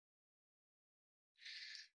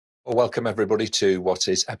Well, welcome everybody to what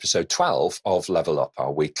is episode 12 of Level Up,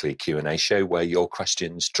 our weekly Q&A show where your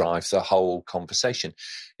questions drive the whole conversation.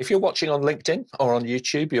 If you're watching on LinkedIn or on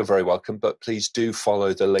YouTube, you're very welcome, but please do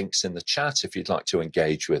follow the links in the chat if you'd like to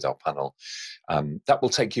engage with our panel. That will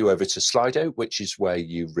take you over to Slido, which is where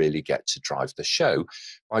you really get to drive the show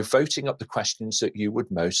by voting up the questions that you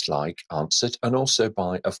would most like answered, and also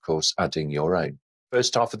by, of course, adding your own.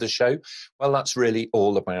 First half of the show, well, that's really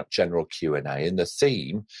all about general Q&A, and the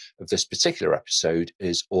theme of this particular episode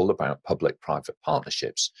is all about public-private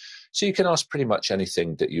partnerships. So you can ask pretty much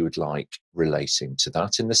anything that you would like relating to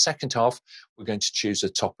that. In the second half, we're going to choose a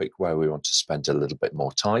topic where we want to spend a little bit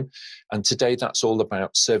more time, and today that's all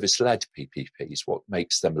about service-led PPPs, what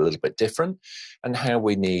makes them a little bit different, and how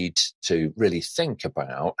we need to really think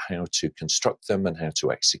about how to construct them and how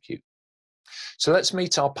to execute. So let's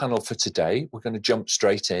meet our panel for today. We're going to jump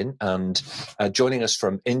straight in, and joining us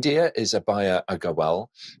from India is Abhaya Agarwal,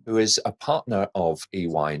 who is a partner of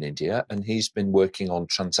EY in India, and he's been working on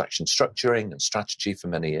transaction structuring and strategy for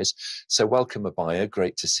many years. So welcome, Abhaya.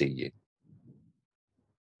 Great to see you.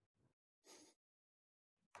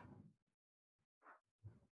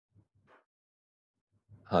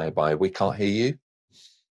 Hi, Abhaya. We can't hear you.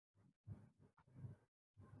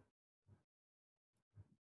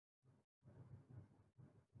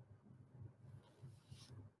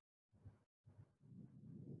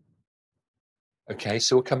 Okay,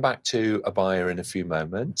 so we'll come back to Abhaya in a few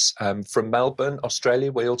moments. From Melbourne,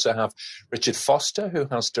 Australia, we also have Richard Foster, who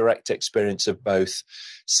has direct experience of both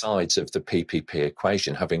sides of the PPP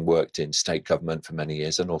equation, having worked in state government for many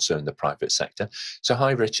years and also in the private sector. So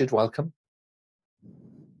hi, Richard, welcome.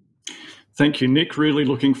 Thank you, Nick. Really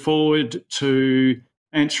looking forward to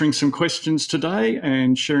answering some questions today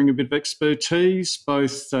and sharing a bit of expertise,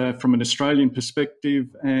 both from an Australian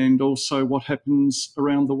perspective and also what happens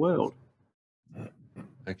around the world.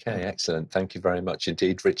 Okay, excellent. Thank you very much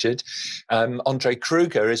indeed, Richard. Andre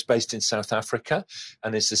Kruger is based in South Africa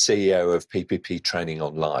and is the CEO of PPP Training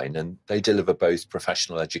Online, and they deliver both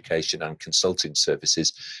professional education and consulting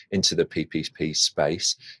services into the PPP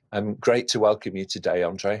space. Great to welcome you today,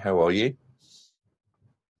 Andre. How are you?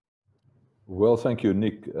 Well, thank you,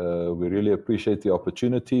 Nick. We really appreciate the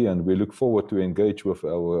opportunity, and we look forward to engage with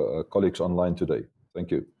our colleagues online today.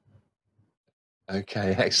 Thank you.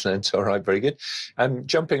 Okay, excellent. All right, very good.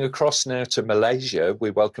 Jumping across now to Malaysia, we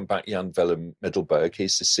welcome back Jan-Willem Middelburg.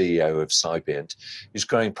 He's the CEO of Cybiant, whose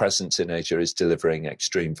growing presence in Asia is delivering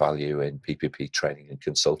extreme value in PPP training and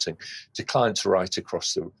consulting to clients right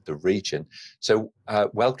across the region. So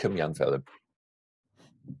welcome, Jan-Willem.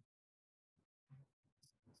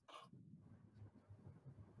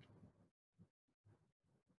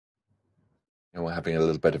 And we're having a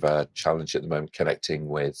little bit of a challenge at the moment connecting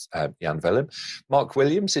with Jan-Willem. Mark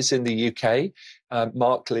Williams is in the UK.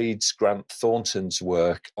 Mark leads Grant Thornton's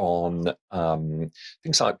work on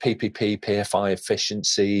things like PPP, PFI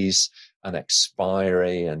efficiencies and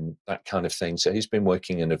expiry and that kind of thing. So he's been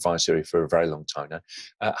working in advisory for a very long time now.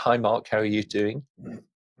 Hi, Mark. How are you doing?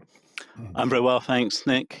 I'm very well, thanks,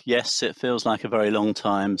 Nick. Yes, it feels like a very long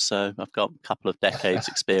time. So I've got a couple of decades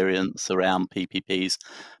experience around PPPs,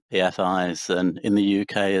 PFIs, and in the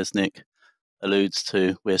UK, as Nick alludes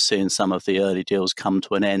to, we're seeing some of the early deals come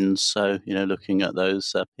to an end. So, looking at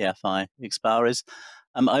those PFI expiries.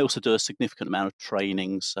 I also do a significant amount of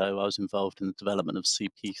training. So I was involved in the development of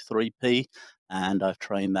CP3P, and I've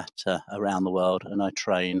trained that around the world, and I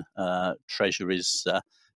train Treasury's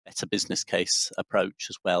better business case approach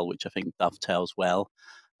as well, which I think dovetails well,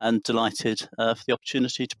 and delighted for the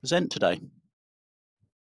opportunity to present today.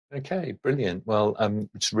 Okay, brilliant. Well,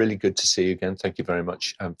 it's really good to see you again. Thank you very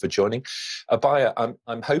much for joining. Abhaya,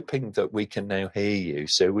 I'm hoping that we can now hear you.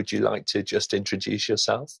 So would you like to just introduce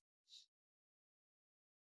yourself?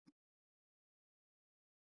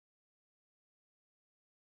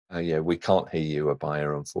 Yeah, we can't hear you,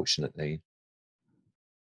 Abhaya, unfortunately.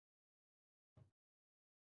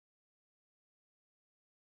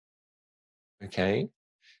 Okay,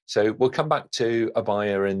 so we'll come back to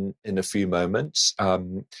Abhaya in a few moments.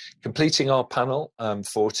 Completing our panel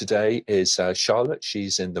for today is Charlotte.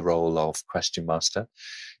 She's in the role of Question Master.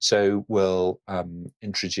 So we'll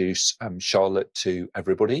introduce Charlotte to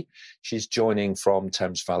everybody. She's joining from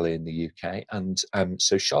Thames Valley in the UK. And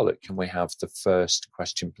so Charlotte, can we have the first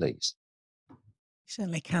question, please?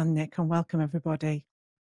 Certainly can, Nick, and welcome everybody.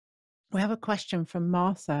 We have a question from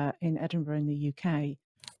Martha in Edinburgh in the UK.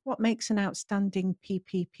 What makes an outstanding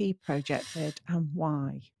PPP project bid and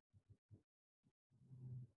why?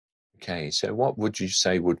 Okay, so what would you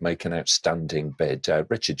say would make an outstanding bid?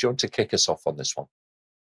 Richard, do you want to kick us off on this one?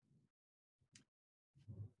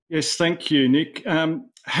 Yes, thank you, Nick.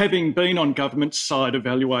 Having been on government side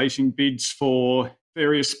evaluating bids for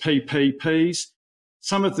various PPPs,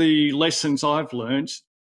 some of the lessons I've learned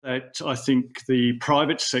that I think the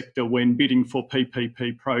private sector, when bidding for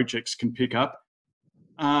PPP projects, can pick up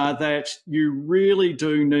are that you really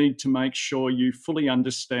do need to make sure you fully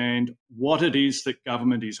understand what it is that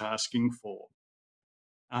government is asking for.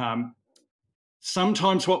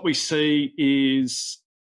 Sometimes what we see is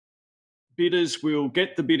bidders will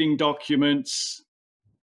get the bidding documents,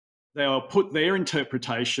 they'll put their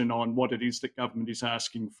interpretation on what it is that government is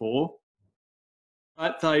asking for,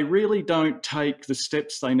 but they really don't take the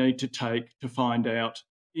steps they need to take to find out,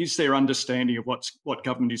 is their understanding of what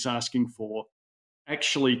government is asking for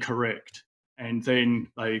actually correct? And then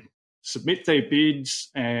they submit their bids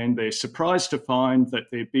and they're surprised to find that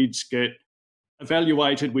their bids get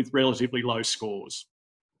evaluated with relatively low scores.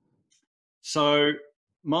 So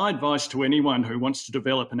my advice to anyone who wants to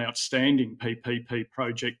develop an outstanding PPP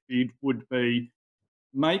project bid would be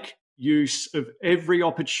make use of every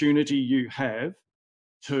opportunity you have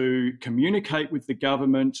to communicate with the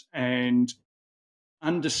government and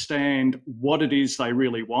understand what it is they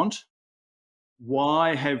really want.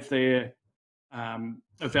 Why have their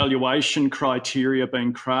evaluation criteria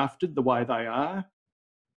been crafted the way they are?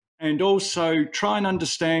 And also try and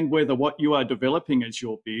understand whether what you are developing as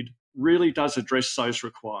your bid really does address those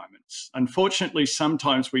requirements. Unfortunately,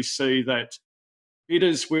 sometimes we see that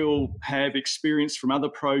bidders will have experience from other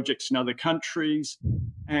projects in other countries,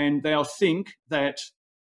 and they'll think that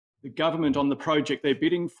the government on the project they're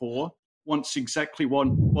bidding for wants exactly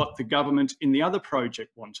what the government in the other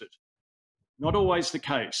project wanted. Not always the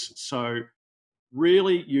case. So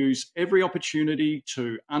really use every opportunity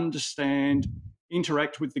to understand,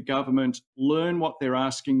 interact with the government, learn what they're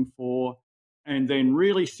asking for, and then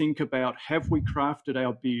really think about, have we crafted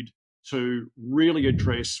our bid to really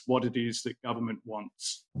address what it is that government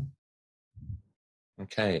wants?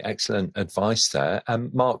 Okay, excellent advice there.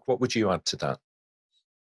 Mark, what would you add to that?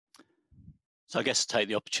 So I guess to take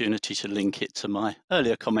the opportunity to link it to my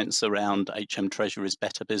earlier comments around HM Treasury's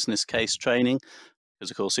better business case training,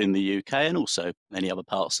 because of course in the UK and also many other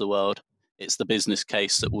parts of the world, it's the business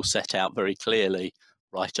case that will set out very clearly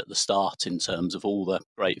right at the start in terms of all the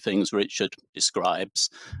great things Richard describes.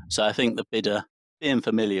 So I think the bidder being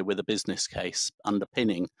familiar with the business case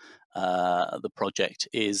underpinning the project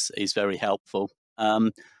is very helpful.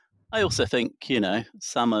 I also think,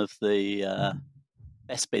 some of the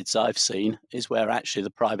best bids I've seen is where actually the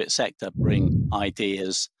private sector bring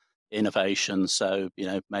ideas, innovation. So,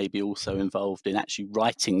 maybe also involved in actually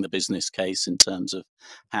writing the business case in terms of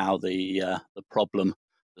how the problem,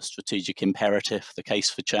 the strategic imperative, the case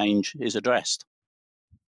for change is addressed.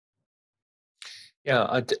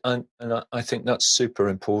 Yeah, I think that's super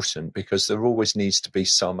important because there always needs to be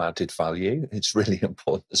some added value. It's really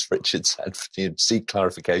important, as Richard said, to seek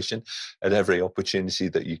clarification at every opportunity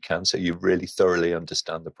that you can, so you really thoroughly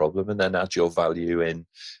understand the problem and then add your value in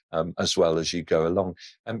as well as you go along.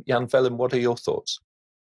 Jan-Willem, what are your thoughts?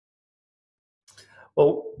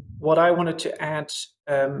 Well, what I wanted to add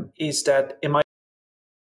is that in my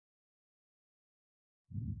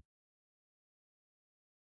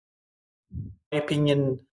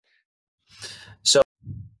opinion, so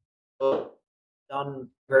done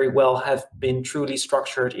very well have been truly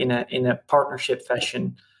structured in a partnership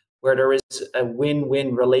fashion where there is a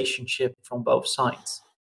win-win relationship from both sides.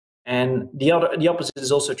 And the opposite is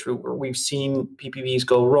also true, where we've seen PPPs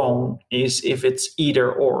go wrong is if it's either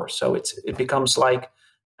or. So it becomes like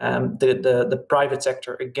the private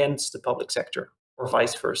sector against the public sector or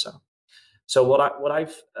vice versa. So what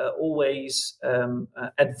I've always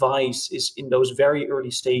advised is in those very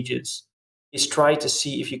early stages is try to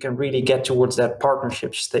see if you can really get towards that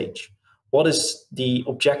partnership stage. What is the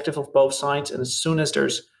objective of both sides? And as soon as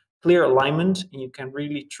there's clear alignment and you can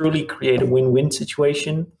really truly create a win-win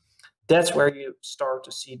situation, that's where you start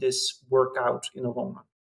to see this work out in the long run.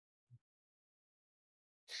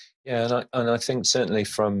 Yeah, and I think certainly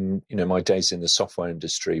from my days in the software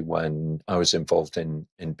industry when I was involved in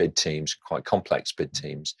bid teams, quite complex bid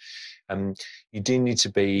teams, you do need to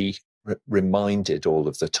be reminded all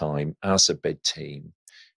of the time as a bid team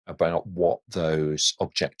about what those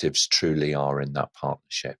objectives truly are in that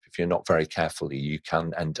partnership. If you're not very careful, you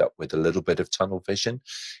can end up with a little bit of tunnel vision,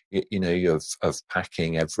 of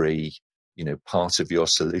packing every part of your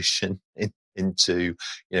solution into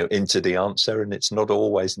the answer, and it's not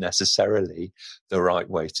always necessarily the right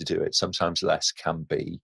way to do it. Sometimes less can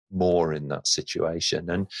be more in that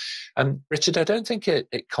situation. And Richard, I don't think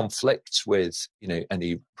it conflicts with,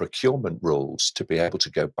 any procurement rules to be able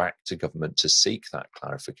to go back to government to seek that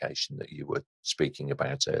clarification that you were speaking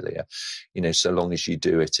about earlier, so long as you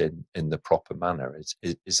do it in the proper manner.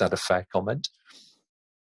 Is that a fair comment?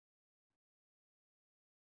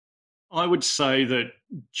 I would say that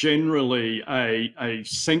generally a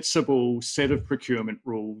sensible set of procurement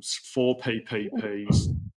rules for PPPs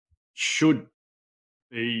should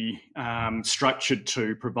be structured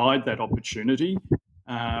to provide that opportunity.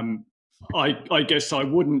 I guess I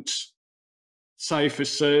wouldn't say for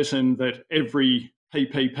certain that every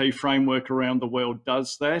PPP framework around the world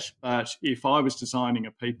does that, but if I was designing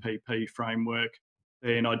a PPP framework,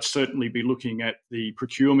 then I'd certainly be looking at the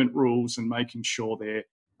procurement rules and making sure there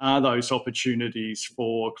are those opportunities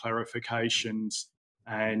for clarifications,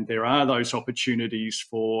 and there are those opportunities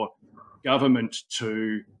for government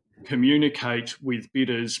to communicate with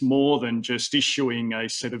bidders more than just issuing a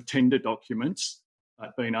set of tender documents,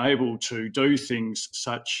 but being able to do things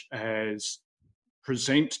such as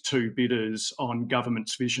present to bidders on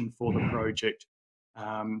government's vision for the project,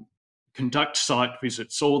 conduct site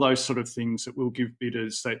visits, all those sort of things that will give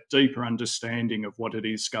bidders that deeper understanding of what it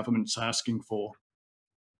is government's asking for.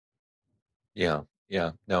 Yeah.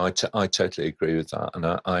 No, I totally agree with that. And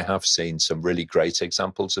I have seen some really great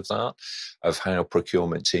examples of that, of how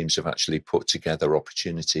procurement teams have actually put together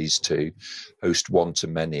opportunities to host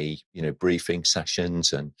one-to-many, briefing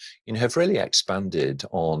sessions, and, have really expanded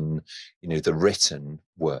on, the written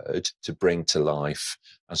word to bring to life,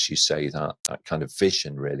 as you say, that kind of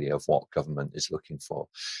vision really of what government is looking for.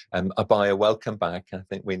 Abhaya, welcome back. I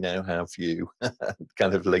think we now have you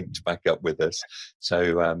kind of linked back up with us.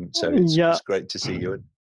 So it's great to see you.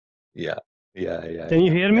 Yeah. Can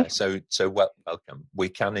you hear me? Yeah. So welcome. We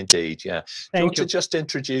can indeed. Yeah. Do you want to just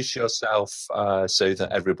introduce yourself so that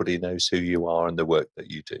everybody knows who you are and the work that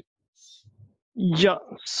you do? Yeah.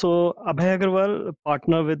 So Abhaya Agarwal,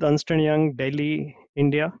 partner with Ernst & Young, Delhi,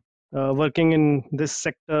 India, working in this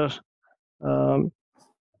sector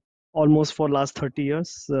almost for last 30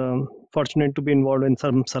 years. Fortunate to be involved in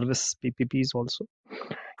some service PPPs also.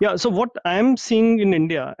 Yeah. So what I'm seeing in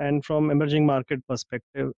India and from emerging market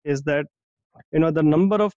perspective is that the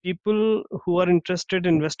number of people who are interested,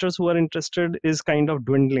 investors who are interested, is kind of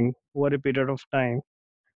dwindling over a period of time.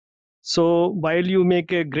 So while you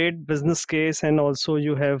make a great business case and also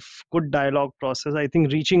you have good dialogue process, I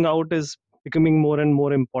think reaching out is becoming more and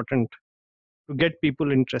more important to get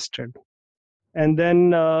people interested. And then,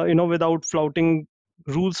 without flouting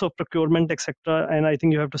rules of procurement, etc. And I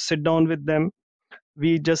think you have to sit down with them.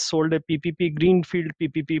 We just sold a PPP, Greenfield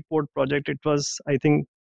PPP port project. It was, I think,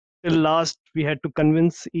 till last, we had to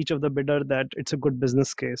convince each of the bidder that it's a good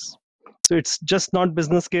business case. So it's just not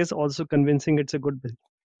business case, also convincing it's a good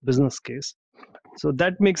business case. So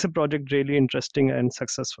that makes a project really interesting and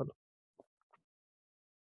successful.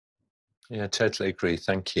 Yeah, totally agree.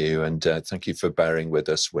 Thank you. And thank you for bearing with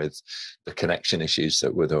us with the connection issues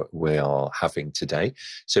that we are having today.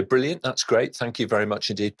 So brilliant. That's great. Thank you very much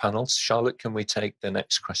indeed, panels. Charlotte, can we take the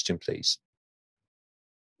next question, please?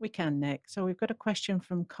 We can, Nick. So we've got a question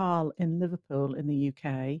from Carl in Liverpool in the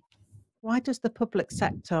UK. Why does the public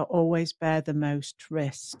sector always bear the most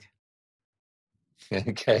risk?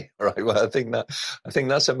 Okay, all right. Well, I think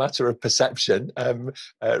that's a matter of perception.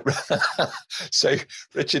 So,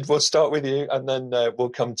 Richard, we'll start with you, and then we'll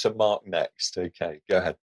come to Mark next. Okay, go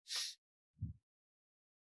ahead.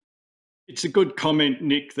 It's a good comment,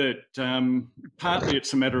 Nick, that partly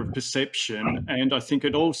it's a matter of perception, and I think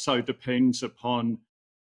it also depends upon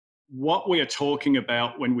what we are talking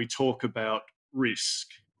about when we talk about risk.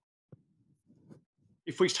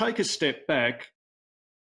 If we take a step back,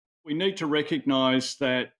 we need to recognise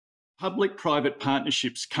that public-private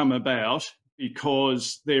partnerships come about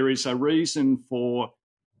because there is a reason for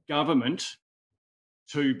government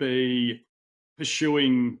to be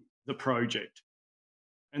pursuing the project.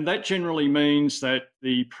 And that generally means that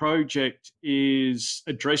the project is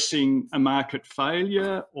addressing a market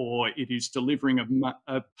failure, or it is delivering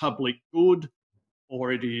a public good,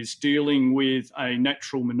 or it is dealing with a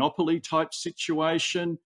natural monopoly type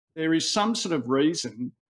situation. There is some sort of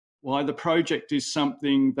reason why the project is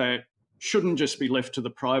something that shouldn't just be left to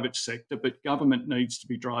the private sector, but government needs to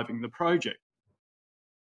be driving the project.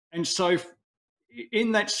 And so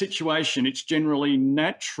in that situation, it's generally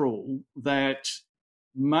natural that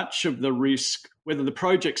much of the risk, whether the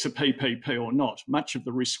project's a PPP or not, much of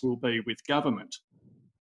the risk will be with government.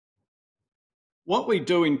 What we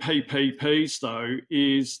do in PPPs, though,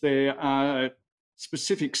 is there are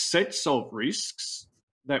specific sets of risks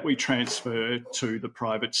that we transfer to the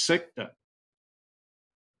private sector.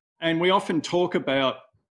 And we often talk about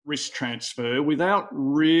risk transfer without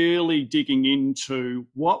really digging into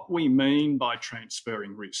what we mean by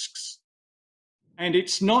transferring risks. And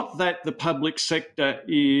it's not that the public sector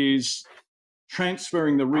is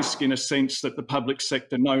transferring the risk in a sense that the public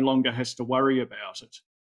sector no longer has to worry about it.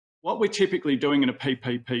 What we're typically doing in a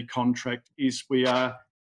PPP contract is we are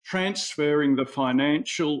transferring the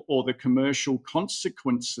financial or the commercial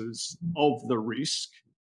consequences of the risk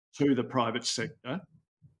to the private sector,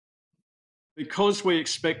 because we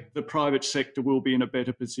expect the private sector will be in a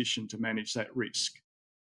better position to manage that risk.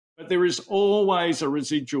 But there is always a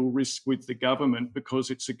residual risk with the government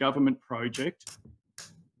because it's a government project.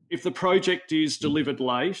 If the project is delivered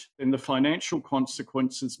late, then the financial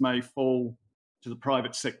consequences may fall to the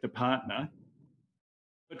private sector partner.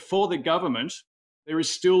 But for the government, there is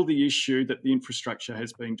still the issue that the infrastructure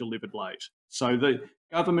has been delivered late. So the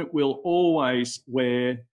government will always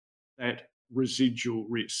wear that residual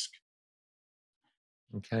risk.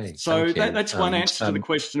 Okay. So that's one answer to the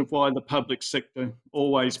question of why the public sector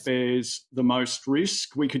always bears the most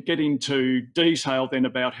risk. We could get into detail then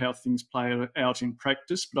about how things play out in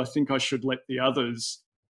practice, but I think I should let the others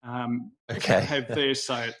have their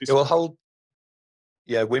say at this point.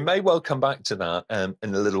 Yeah, we may well come back to that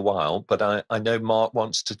in a little while, but I know Mark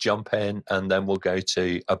wants to jump in, and then we'll go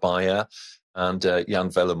to Abhaya and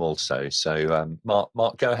Jan-Willem also. So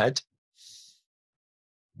Mark, go ahead.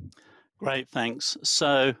 Great, thanks.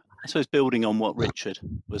 So I suppose building on what Richard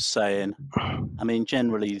was saying, I mean,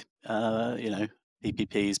 generally,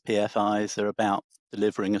 PPPs, PFIs, they're about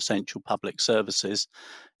delivering essential public services.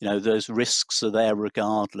 Those risks are there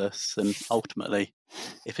regardless. And ultimately,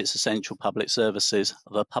 if it's essential public services,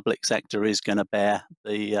 the public sector is going to bear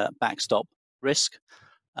the backstop risk.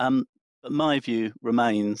 But my view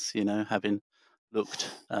remains, having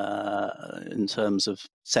looked in terms of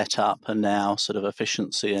setup and now sort of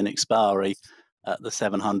efficiency and expiry at the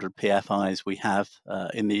 700 PFIs we have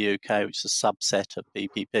in the UK, which is a subset of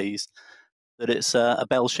PPPs, that it's a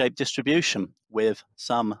bell-shaped distribution with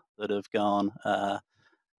some that have gone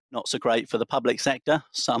not so great for the public sector,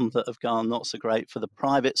 some that have gone not so great for the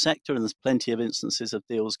private sector, and there's plenty of instances of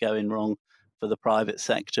deals going wrong for the private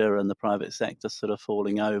sector and the private sector sort of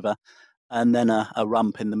falling over, and then a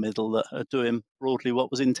rump in the middle that are doing broadly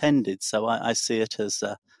what was intended. So I see it as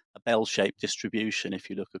a bell-shaped distribution if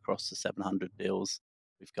you look across the 700 deals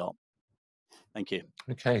we've got. Thank you.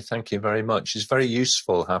 Okay, thank you very much. It's very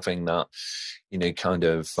useful having that, kind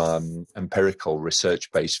of empirical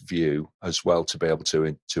research-based view as well to be able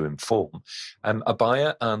to inform.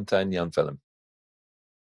 Abhaya and then Jan-Willem.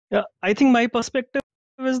 Yeah, I think my perspective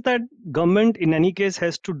is that government in any case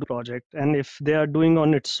has to do project, and if they are doing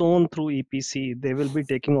on its own through EPC, they will be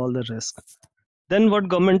taking all the risk. Then what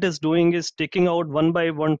government is doing is taking out one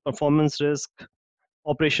by one performance risk,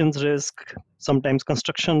 operations risk, sometimes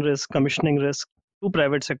construction risk, commissioning risk to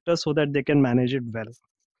private sector so that they can manage it well.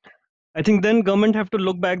 I think then government have to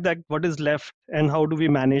look back that what is left and how do we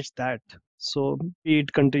manage that. So be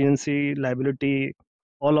it contingency, liability,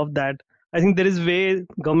 all of that. I think there is way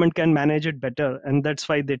government can manage it better, and that's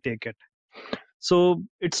why they take it. So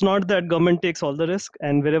it's not that government takes all the risk,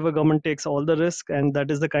 and wherever government takes all the risk, and that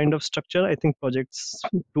is the kind of structure, I think projects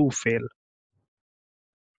do fail.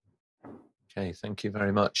 Okay, thank you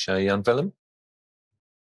very much. Jan-Willem?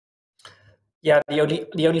 Yeah, the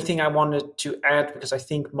only thing I wanted to add, because I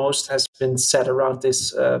think most has been said around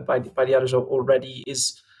this by the others already,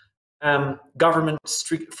 is government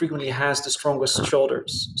frequently has the strongest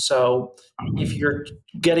shoulders. So if you're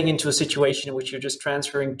getting into a situation in which you're just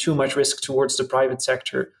transferring too much risk towards the private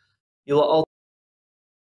sector, you'll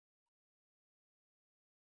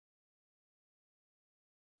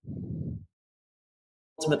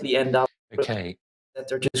ultimately end up that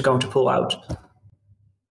they're just going to pull out.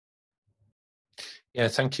 Yeah,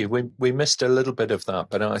 thank you. We missed a little bit of that,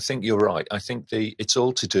 but I think you're right. I think it's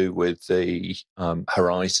all to do with the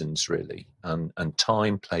horizons, really, and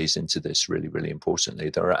time plays into this really, really importantly.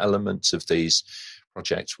 There are elements of these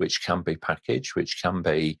projects which can be packaged, which can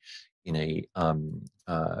be,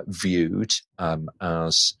 viewed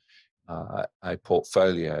as a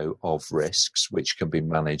portfolio of risks which can be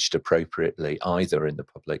managed appropriately either in the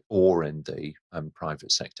public or in the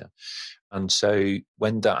private sector. And so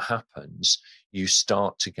when that happens, you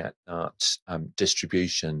start to get that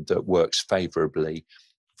distribution that works favorably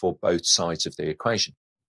for both sides of the equation.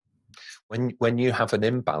 When you have an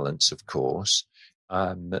imbalance, of course,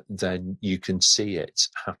 then you can see it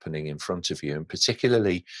happening in front of you, and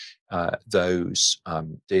particularly those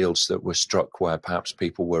deals that were struck where perhaps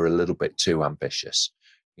people were a little bit too ambitious,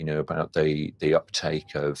 about the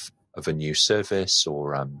uptake of a new service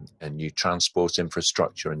or a new transport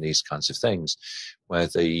infrastructure and these kinds of things, where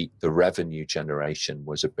the revenue generation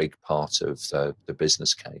was a big part of the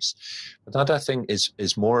business case. But that, I think,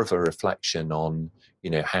 is more of a reflection on,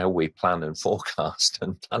 how we plan and forecast.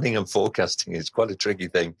 And planning and forecasting is quite a tricky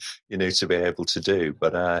thing, to be able to do.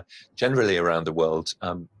 But generally around the world,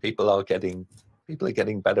 people are getting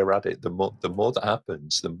better at it. The more that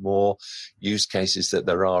happens, the more use cases that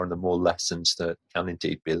there are and the more lessons that can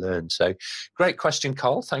indeed be learned. So great question,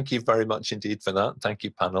 Carl. Thank you very much indeed for that. Thank you,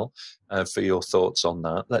 panel, for your thoughts on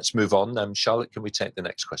that. Let's move on. Charlotte, can we take the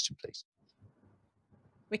next question, please?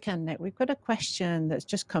 We can, Nick. We've got a question that's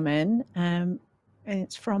just come in, and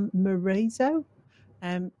it's from Marizo.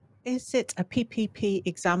 Is it a PPP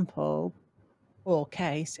example or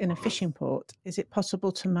case in a fishing port? Is it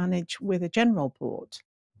possible to manage with a general port?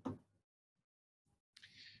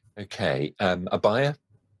 Okay, Abhaya?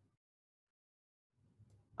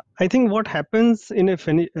 I think what happens in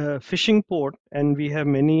a fishing port, and we have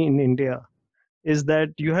many in India, is that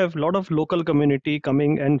you have a lot of local community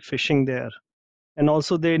coming and fishing there. And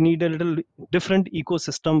also they need a little different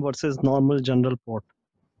ecosystem versus normal general port.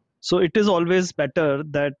 So it is always better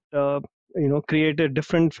that, create a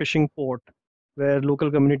different fishing port where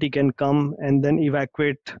local community can come and then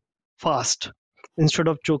evacuate fast instead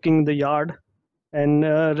of choking the yard and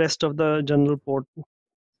rest of the general port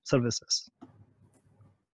services.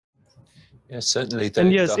 Yeah, certainly.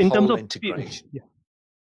 And yes, in terms of integration.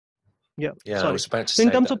 Yeah. Sorry. I was about to so say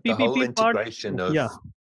in terms that of PPP the whole integration part, of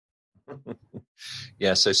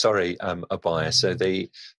yeah, so sorry, Abhaya. So the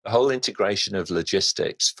whole integration of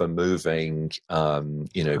logistics for moving,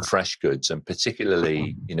 fresh goods and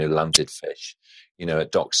particularly, landed fish,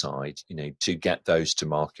 at dockside, to get those to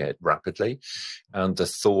market rapidly, and the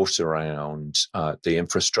thought around the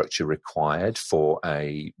infrastructure required for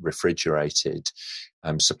a refrigerated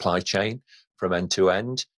supply chain from end to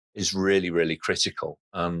end is really, really critical.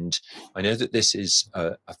 And I know that this is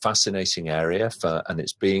a fascinating area and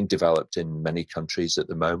it's being developed in many countries at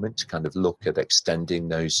the moment to kind of look at extending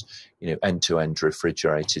those, end-to-end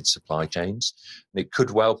refrigerated supply chains. And it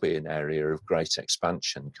could well be an area of great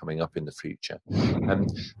expansion coming up in the future.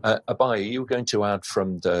 Abhaya, you were going to add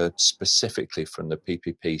specifically from the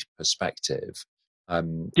PPP perspective.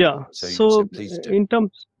 So please do.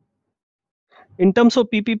 In terms of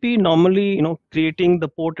PPP, normally, creating the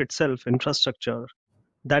port itself, infrastructure,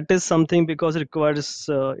 that is something because it requires,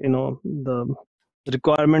 the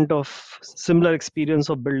requirement of similar experience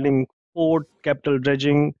of building port, capital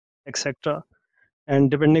dredging, etc. And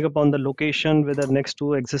depending upon the location, whether next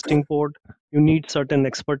to existing port, you need certain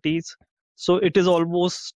expertise. So it is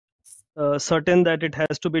almost certain that it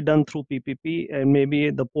has to be done through PPP, and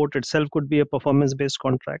maybe the port itself could be a performance-based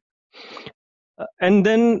contract. And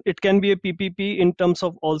then it can be a PPP in terms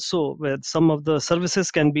of also where some of the services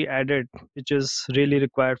can be added, which is really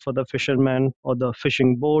required for the fishermen or the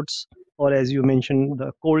fishing boats, or as you mentioned,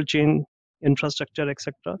 the cold chain infrastructure,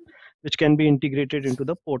 etc., which can be integrated into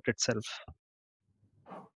the port itself.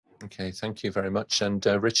 Okay, thank you very much. And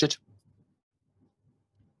Richard?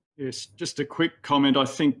 Yes, just a quick comment. I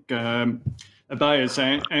think Abhaya's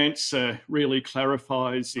answer really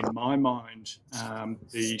clarifies in my mind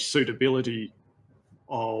the suitability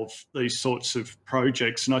of these sorts of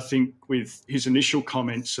projects. And I think with his initial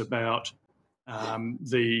comments about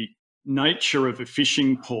the nature of a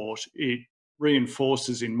fishing port, it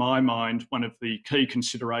reinforces in my mind one of the key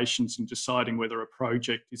considerations in deciding whether a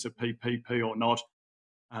project is a PPP or not,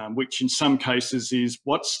 which in some cases is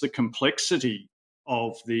what's the complexity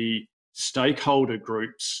of the stakeholder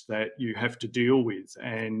groups that you have to deal with,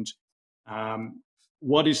 and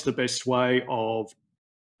what is the best way of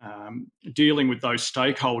dealing with those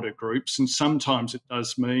stakeholder groups. And sometimes it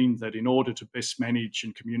does mean that in order to best manage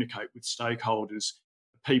and communicate with stakeholders,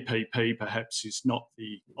 PPP perhaps is not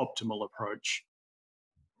the optimal approach.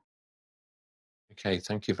 Okay,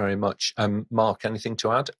 thank you very much. Mark, anything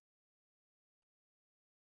to add?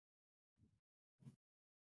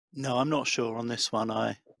 No, I'm not sure on this one.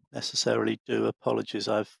 I necessarily do. Apologies,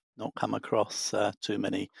 I've not come across too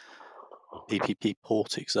many PPP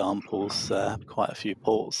port examples. Quite a few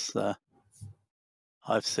ports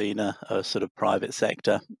I've seen a sort of private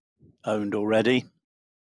sector owned already.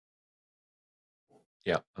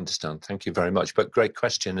 Yeah, understand. Thank you very much. But great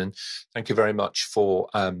question, and thank you very much for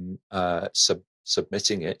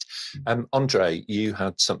submitting it. Andre, you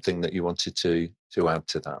had something that you wanted to add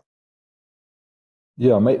to that.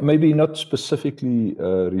 Yeah, maybe not specifically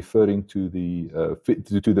referring to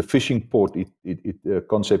the fishing port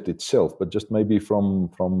concept itself, but just maybe from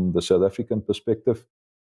the South African perspective,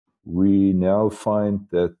 we now find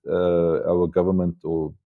that our government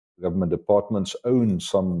or government departments own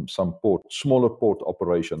some smaller port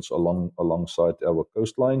operations alongside our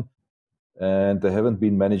coastline, and they haven't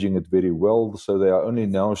been managing it very well. So they are only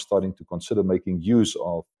now starting to consider making use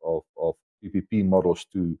of PPP models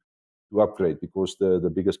to upgrade, because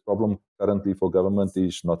the biggest problem currently for government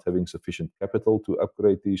is not having sufficient capital to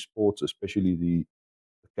upgrade these ports, especially the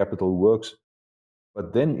capital works.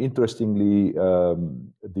 But then, interestingly,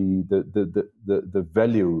 the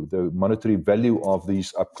value, the monetary value of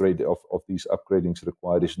these upgradings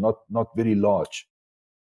required is not very large.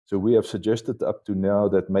 So we have suggested up to now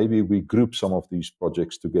that maybe we group some of these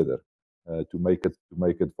projects together to make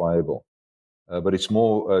it viable. But it's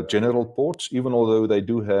more general ports, even although they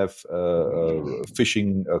do have a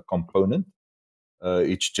fishing component.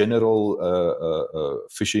 It's general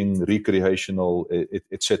fishing, recreational,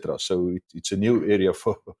 etc. So it's a new area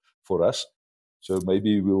for us. So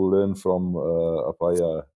maybe we'll learn from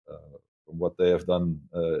Abhaya, from what they have done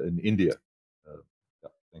in India. Yeah,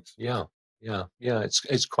 thanks. Yeah,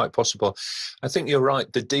 it's quite possible. I think you're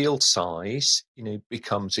right. The deal size,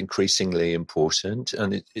 becomes increasingly important,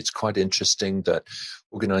 and it's quite interesting that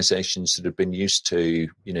organisations that have been used to,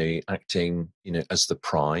 acting, as the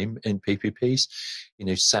prime in PPPs,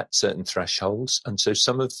 set certain thresholds, and so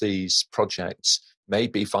some of these projects may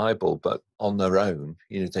be viable, but on their own,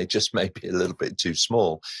 they just may be a little bit too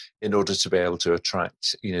small in order to be able to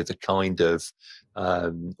attract, the kind of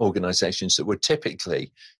organisations that would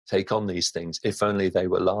typically take on these things if only they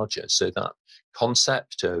were larger. So that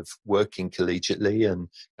concept of working collegiately and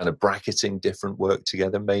kind of bracketing different work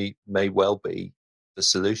together may well be the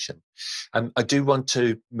solution. I do want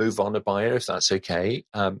to move on, Abhaya, if that's okay,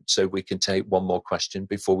 so we can take one more question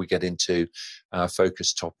before we get into our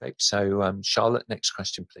focus topic. So Charlotte, next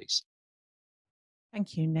question, please.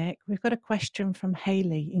 Thank you, Nick. We've got a question from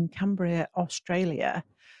Hayley in Cumbria, Australia.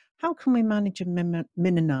 How can we manage and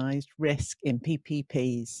minimize risk in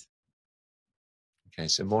PPPs? Okay,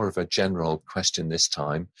 so more of a general question this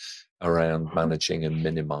time around managing and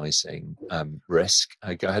minimizing risk.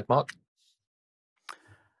 Go ahead, Mark.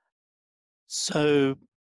 So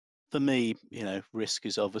for me, risk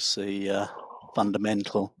is obviously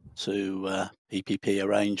fundamental to PPP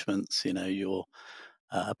arrangements. You're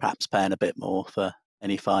perhaps paying a bit more for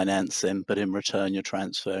any financing, but in return you're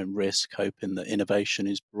transferring risk, hoping that innovation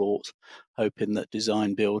is brought, hoping that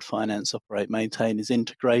design, build, finance, operate, maintain is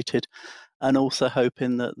integrated, and also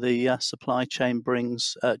hoping that the supply chain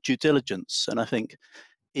brings due diligence. And I think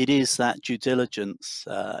it is that due diligence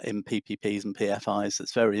in PPPs and PFIs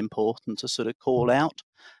that's very important to sort of call out.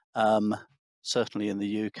 Certainly in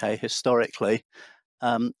the UK, historically,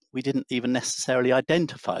 we didn't even necessarily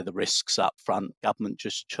identify the risks up front. Government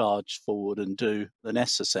just charged forward and do the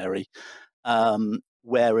necessary.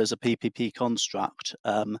 Whereas a PPP construct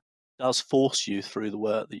does force you through the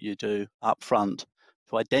work that you do up front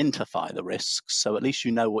to identify the risks, so at least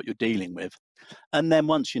you know what you're dealing with. And then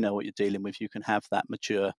once you know what you're dealing with, you can have that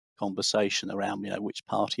mature conversation around, which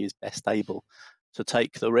party is best able to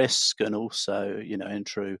take the risk, and also, in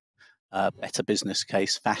true better business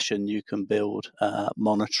case fashion, you can build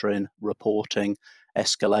monitoring, reporting,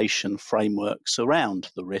 escalation frameworks around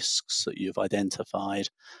the risks that you've identified.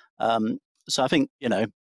 So I think,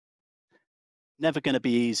 never going to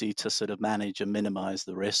be easy to sort of manage and minimize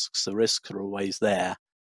the risks. The risks are always there.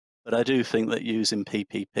 But I do think that using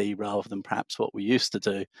PPP rather than perhaps what we used to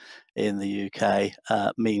do in the UK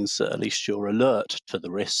means that at least you're alert to the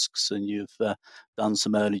risks and you've done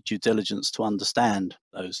some early due diligence to understand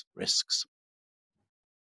those risks.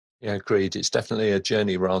 Yeah, agreed. It's definitely a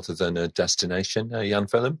journey rather than a destination.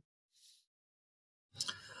 Jan-Willem?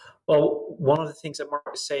 Well, one of the things that Mark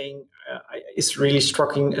is saying is really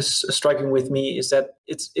striking with me is that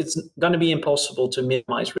it's going to be impossible to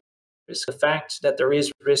minimize risk. The fact that there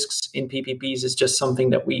is risks in PPPs is just something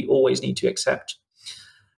that we always need to accept.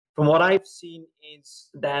 From what I've seen is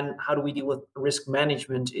then how do we deal with risk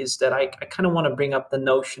management is that I kind of want to bring up the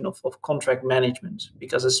notion of contract management,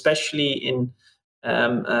 because especially in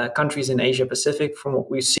countries in Asia Pacific, from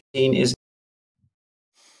what we've seen is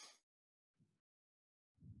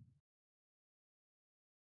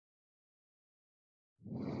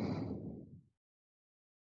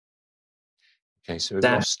okay, so we've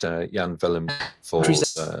lost Jan-Willem for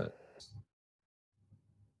the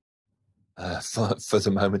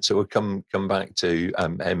moment, so we'll come back to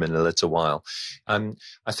him in a little while. I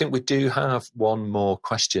think we do have one more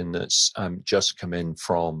question that's just come in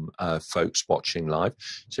from folks watching live.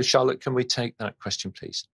 So Charlotte, can we take that question,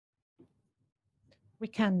 please? We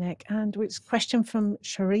can, Nick, and it's a question from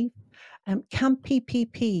Sharif. Can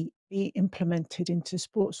PPP be implemented into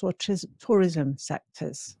sports or tourism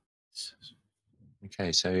sectors?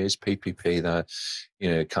 Okay, so is PPP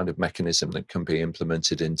the kind of mechanism that can be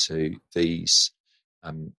implemented into these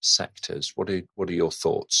sectors? What are your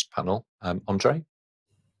thoughts, panel? Andre?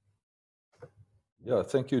 Yeah,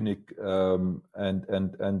 thank you, Nick.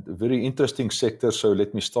 And very interesting sector. So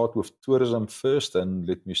let me start with tourism first, and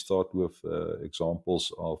let me start with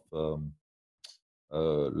examples of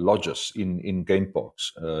lodges in game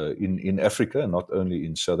parks in Africa, not only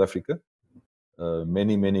in South Africa.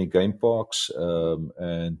 Many game parks,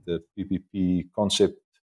 and the PPP concept.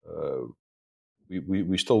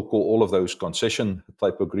 We still call all of those concession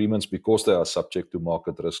type agreements because they are subject to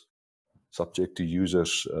market risk, subject to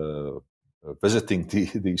users visiting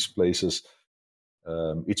these places.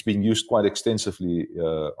 It's been used quite extensively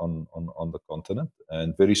on the continent,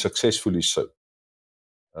 and very successfully so.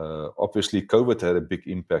 Obviously, COVID had a big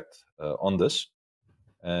impact on this,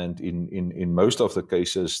 and in most of the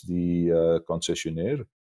cases, the concessionaire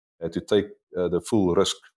had to take the full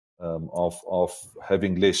risk of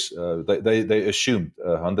having less. They assumed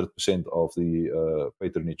 100% of the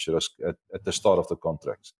patronage risk at the start of the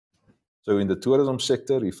contracts. So in the tourism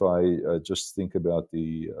sector, if I just think about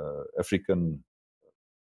the African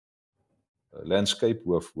landscape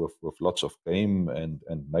with lots of game and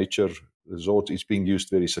nature resorts, it's being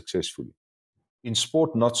used very successfully. In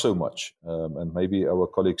sport, not so much. And maybe our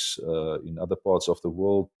colleagues in other parts of the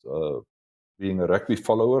world, being a rugby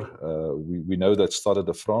follower, we know that Stade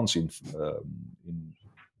de France in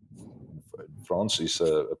France is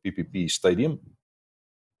a PPP stadium,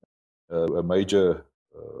 a major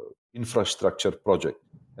infrastructure project.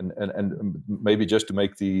 And maybe just to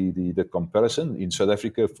make the comparison, in South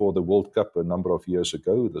Africa for the World Cup a number of years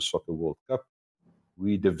ago, the Soccer World Cup,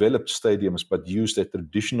 we developed stadiums but used a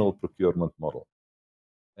traditional procurement model.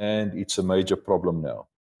 And it's a major problem now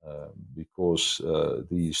because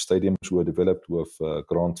the stadiums were developed with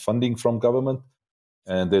grant funding from government,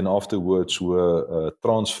 and then afterwards were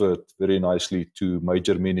transferred very nicely to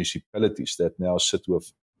major municipalities that now sit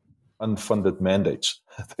with unfunded mandates.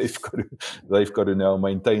 they've got to now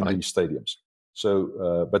maintain these stadiums.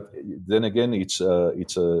 So, but then again, it's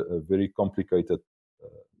a very complicated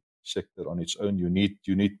sector on its own. You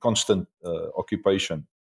need constant occupation,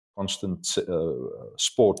 constant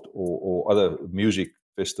sport or other music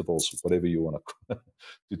festivals, whatever you want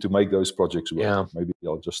to make those projects work. Yeah. Maybe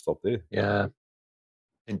I'll just stop there. Yeah.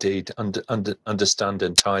 Indeed, understand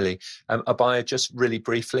entirely. Abhaya, just really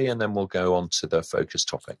briefly, and then we'll go on to the focus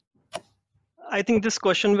topic. I think this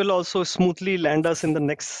question will also smoothly land us in the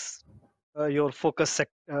next your focus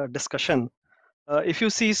discussion. If you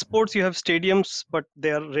see sports, you have stadiums, but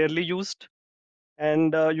they are rarely used,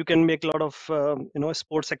 and you can make a lot of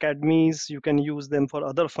sports academies. You can use them for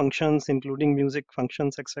other functions, including music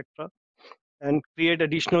functions, etc., and create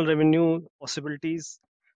additional revenue possibilities.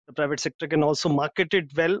 The private sector can also market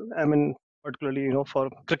it well. I mean, particularly for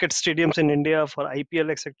cricket stadiums in India, for IPL,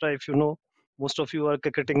 etc. If you know, most of you are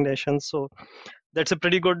cricketing nations, so that's a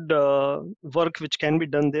pretty good work which can be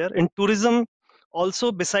done there. In tourism,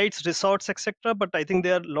 also besides resorts, etc. But I think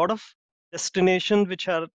there are a lot of destinations which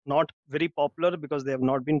are not very popular because they have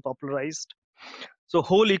not been popularized. So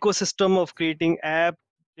whole ecosystem of creating app,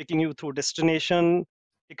 taking you through destination,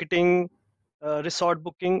 ticketing, resort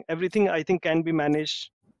booking, everything I think can be managed.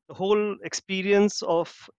 The whole experience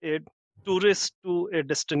of a tourist to a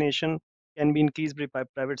destination can be increased by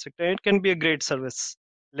private sector. It can be a great service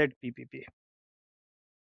led PPP.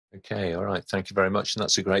 Okay, all right. Thank you very much. And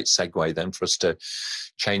that's a great segue then for us to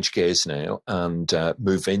change gears now and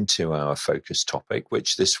move into our focus topic,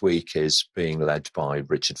 which this week is being led by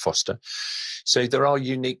Richard Foster. So there are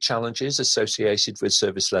unique challenges associated with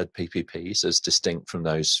service-led PPPs as distinct from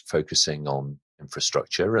those focusing on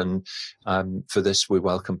infrastructure. And for this, we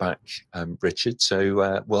welcome back Richard.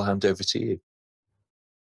 So we'll hand over to you.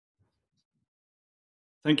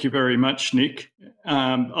 Thank you very much, Nick.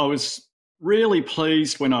 I was really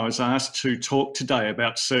pleased when I was asked to talk today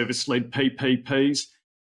about service-led PPPs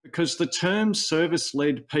because the term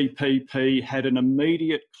service-led PPP had an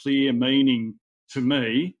immediate, clear meaning to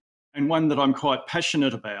me and one that I'm quite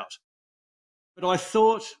passionate about. But I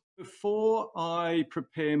thought before I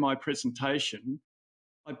prepare my presentation,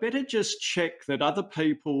 I better just check that other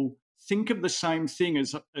people think of the same thing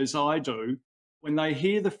as I do when they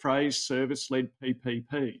hear the phrase service-led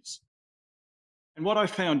PPPs. And what I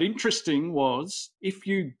found interesting was if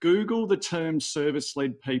you Google the term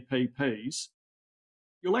service-led PPPs,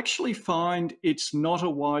 you'll actually find it's not a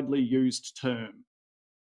widely used term.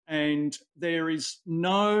 And there is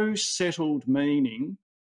no settled meaning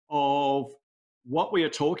of what we are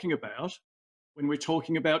talking about when we're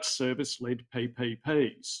talking about service-led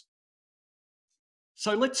PPPs.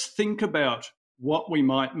 So let's think about what we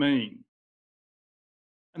might mean.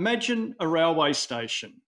 Imagine a railway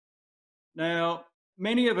station. Now,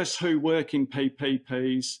 many of us who work in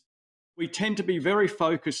PPPs, we tend to be very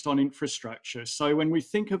focused on infrastructure. So when we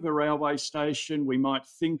think of a railway station, we might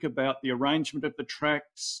think about the arrangement of the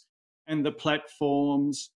tracks and the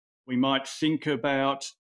platforms. We might think about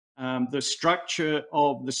the structure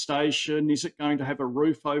of the station. Is it going to have a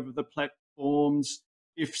roof over the platforms?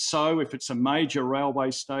 If so, if it's a major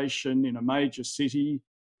railway station in a major city,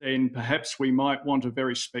 then perhaps we might want a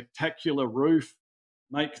very spectacular roof,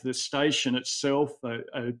 make the station itself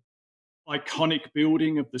a iconic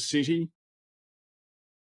building of the city.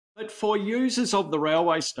 But for users of the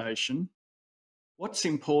railway station, what's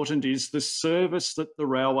important is the service that the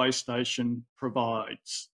railway station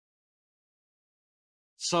provides.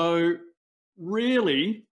 So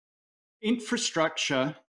really,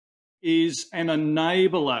 infrastructure is an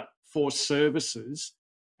enabler for services,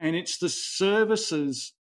 and it's the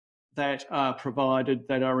services that are provided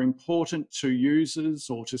that are important to users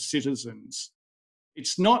or to citizens.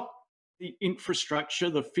 It's not the infrastructure,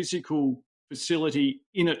 the physical facility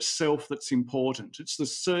in itself that's important. It's the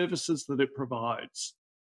services that it provides.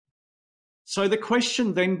 So the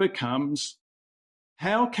question then becomes,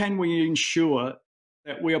 how can we ensure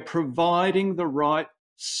that we are providing the right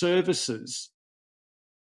services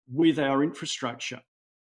with our infrastructure?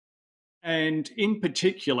 And in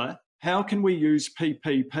particular, how can we use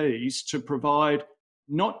PPPs to provide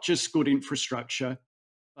not just good infrastructure,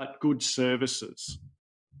 but good services?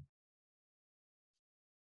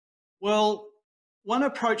 Well, one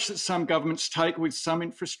approach that some governments take with some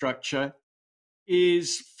infrastructure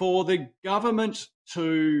is for the government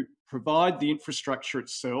to provide the infrastructure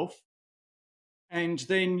itself and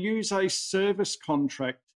then use a service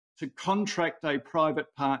contract to contract a private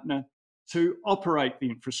partner to operate the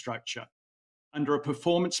infrastructure under a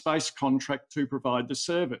performance-based contract to provide the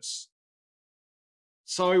service.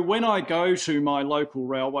 So when I go to my local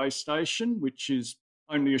railway station, which is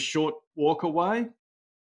only a short walk away,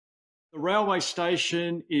 the railway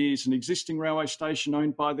station is an existing railway station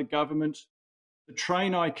owned by the government. The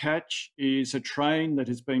train I catch is a train that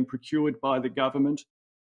has been procured by the government,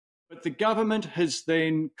 but the government has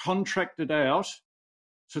then contracted out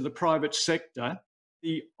to the private sector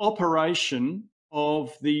the operation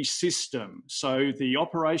of the system. So the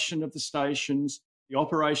operation of the stations, the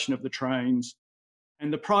operation of the trains,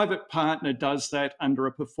 and the private partner does that under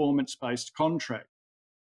a performance-based contract.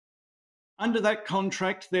 Under that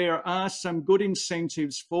contract, there are some good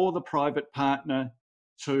incentives for the private partner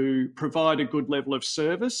to provide a good level of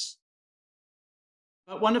service.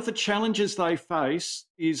 But one of the challenges they face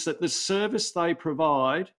is that the service they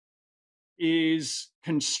provide is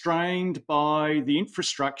constrained by the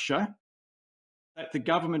infrastructure that the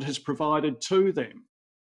government has provided to them.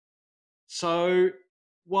 So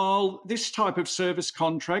while this type of service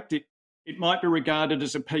contract, it might be regarded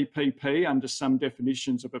as a PPP under some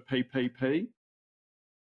definitions of a PPP,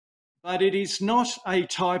 but it is not a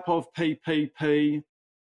type of PPP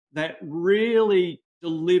that really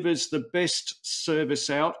delivers the best service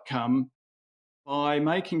outcome by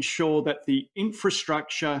making sure that the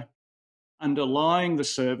infrastructure underlying the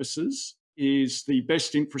services is the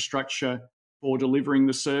best infrastructure for delivering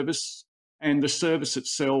the service, and the service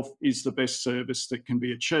itself is the best service that can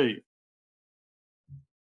be achieved.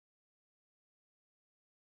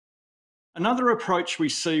 Another approach we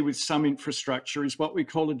see with some infrastructure is what we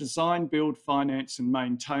call a design, build, finance and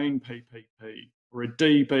maintain PPP, or a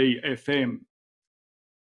DBFM.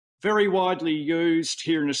 Very widely used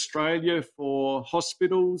here in Australia for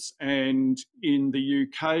hospitals and in the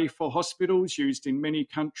UK for hospitals, used in many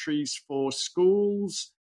countries for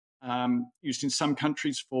schools, used in some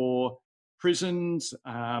countries for prisons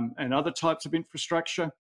and other types of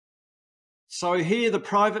infrastructure. So here the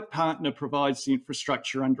private partner provides the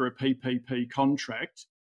infrastructure under a PPP contract,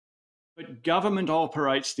 but government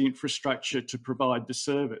operates the infrastructure to provide the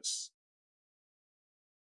service.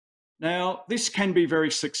 Now, this can be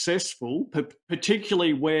very successful,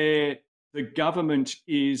 particularly where the government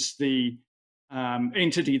is the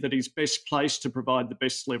entity that is best placed to provide the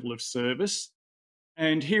best level of service.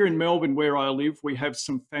 And here in Melbourne, where I live, we have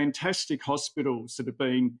some fantastic hospitals that are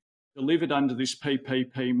being delivered under this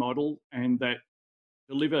PPP model and that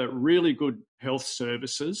deliver really good health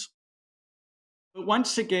services. But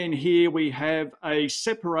once again, here we have a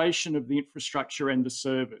separation of the infrastructure and the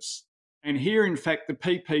service. And here, in fact, the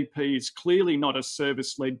PPP is clearly not a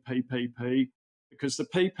service-led PPP because the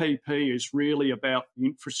PPP is really about the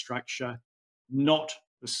infrastructure, not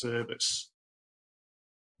the service.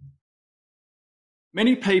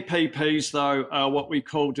 Many PPPs, though, are what we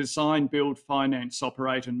call design, build, finance,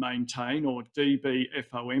 operate and maintain, or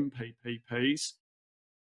DBFOM PPPs.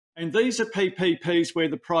 And these are PPPs where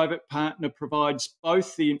the private partner provides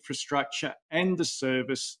both the infrastructure and the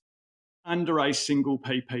service under a single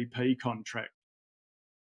PPP contract.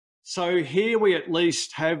 So here we at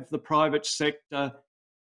least have the private sector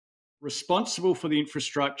responsible for the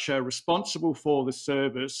infrastructure, responsible for the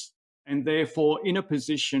service, and therefore in a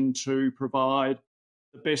position to provide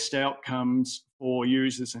the best outcomes for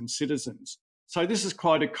users and citizens. So this is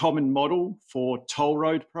quite a common model for toll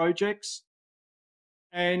road projects.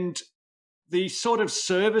 And the sort of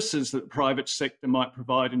services that the private sector might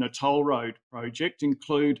provide in a toll road project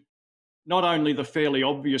include not only the fairly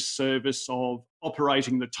obvious service of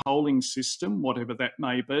operating the tolling system, whatever that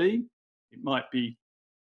may be. It might be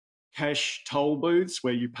cash toll booths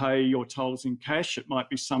where you pay your tolls in cash. It might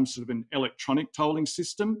be some sort of an electronic tolling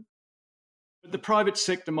system. But the private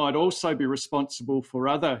sector might also be responsible for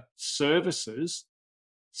other services,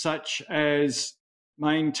 such as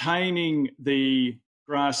maintaining the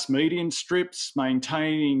grass median strips,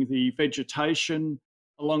 maintaining the vegetation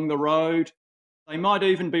along the road. They might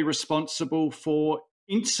even be responsible for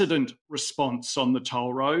incident response on the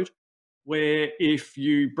toll road, where if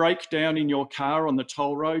you break down in your car on the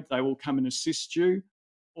toll road, they will come and assist you.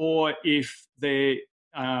 Or if there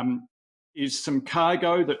is some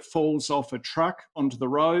cargo that falls off a truck onto the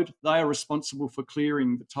road, they are responsible for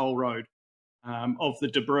clearing the toll road of the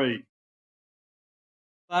debris.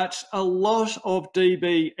 But a lot of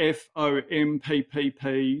DBFOM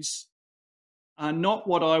PPPs are not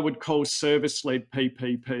what I would call service-led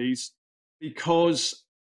PPPs, because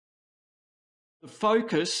the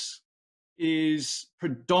focus is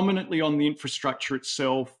predominantly on the infrastructure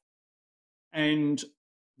itself, and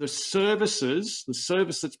the service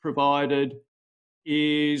that's provided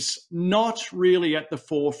is not really at the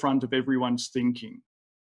forefront of everyone's thinking.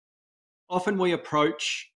 Often we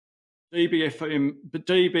approach DBFOM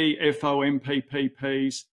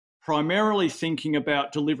PPPs primarily thinking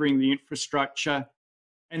about delivering the infrastructure,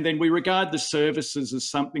 and then we regard the services as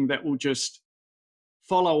something that will just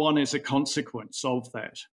follow on as a consequence of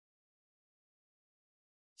that.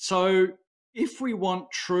 So if we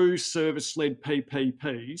want true service-led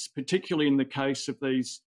PPPs, particularly in the case of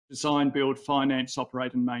these design, build, finance,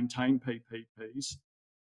 operate and maintain PPPs,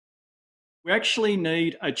 we actually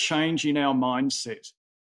need a change in our mindset.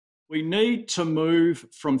 We need to move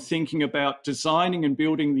from thinking about designing and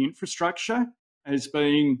building the infrastructure as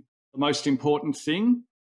being the most important thing,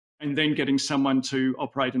 and then getting someone to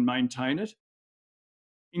operate and maintain it.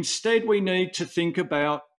 Instead, we need to think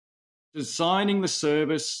about designing the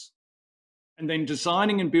service and then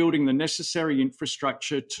designing and building the necessary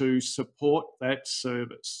infrastructure to support that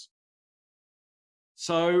service.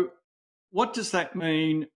 So what does that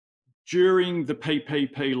mean during the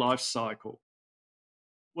PPP life cycle?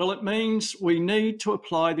 Well, it means we need to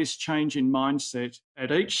apply this change in mindset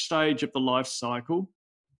at each stage of the life cycle,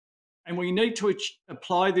 and we need to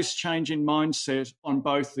apply this change in mindset on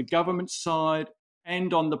both the government side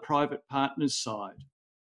and on the private partners side.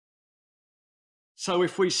 So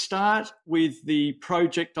if we start with the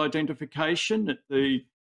project identification at the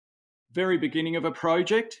very beginning of a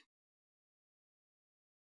project,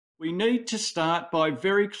 we need to start by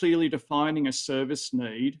very clearly defining a service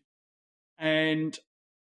need, and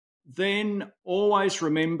then always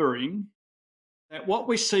remembering that what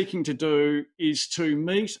we're seeking to do is to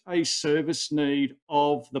meet a service need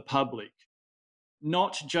of the public,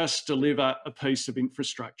 not just deliver a piece of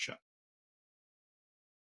infrastructure.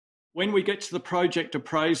 When we get to the project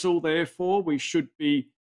appraisal, therefore, we should be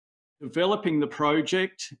developing the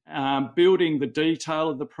project, building the detail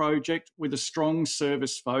of the project with a strong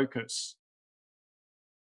service focus.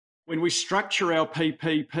 When we structure our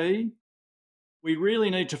PPP, we really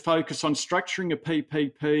need to focus on structuring a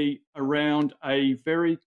PPP around a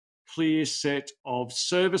very clear set of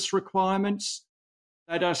service requirements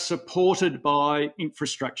that are supported by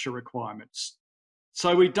infrastructure requirements.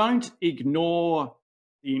 So we don't ignore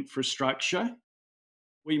the infrastructure.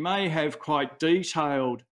 We may have quite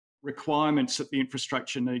detailed requirements that the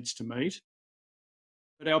infrastructure needs to meet,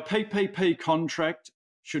 but our PPP contract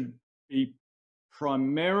should be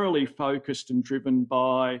primarily focused and driven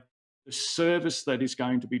by the service that is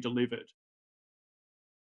going to be delivered.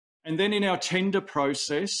 And then in our tender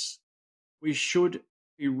process, we should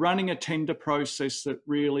be running a tender process that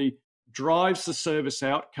really drives the service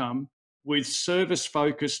outcome with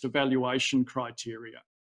service-focused evaluation criteria.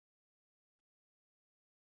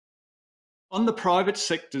 On the private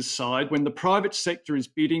sector's side, when the private sector is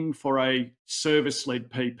bidding for a service-led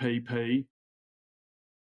PPP,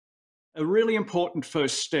 a really important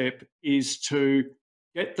first step is to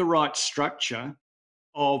get the right structure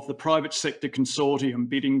of the private sector consortium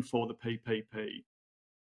bidding for the PPP.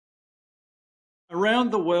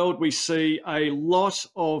 Around the world, we see a lot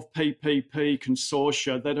of PPP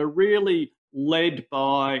consortia that are really led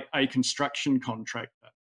by a construction contractor.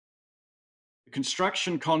 The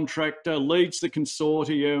construction contractor leads the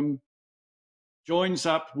consortium, joins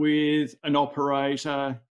up with an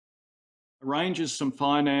operator, arranges some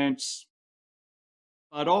finance,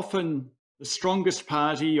 but often the strongest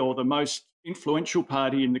party or the most influential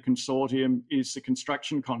party in the consortium is the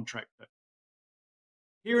construction contractor.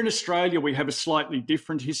 Here in Australia, we have a slightly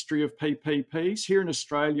different history of PPPs. Here in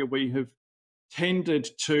Australia, we have tended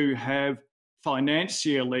to have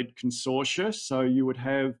financier-led consortia. So you would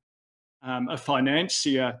have a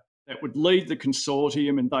financier that would lead the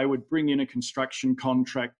consortium, and they would bring in a construction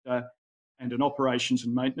contractor and an operations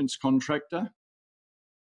and maintenance contractor.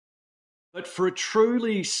 But for a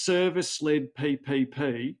truly service-led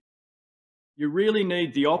PPP, you really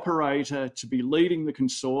need the operator to be leading the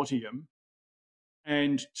consortium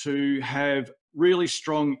and to have really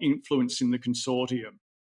strong influence in the consortium,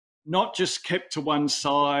 not just kept to one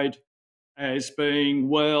side as being,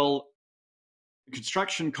 well, the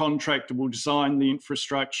construction contractor will design the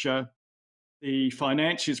infrastructure, the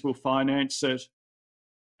financiers will finance it,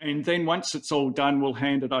 and then once it's all done, we'll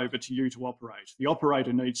hand it over to you to operate. The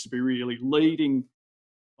operator needs to be really leading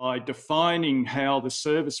by defining how the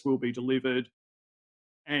service will be delivered,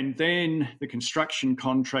 and then the construction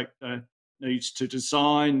contractor needs to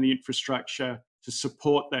design the infrastructure to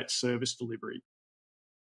support that service delivery.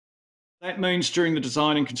 That means during the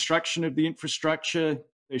design and construction of the infrastructure,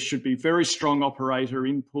 there should be very strong operator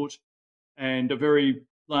input and a very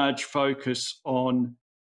large focus on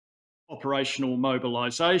operational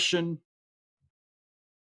mobilisation.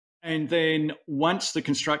 And then once the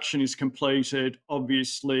construction is completed,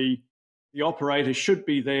 obviously the operator should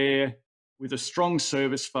be there with a strong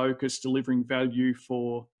service focus, delivering value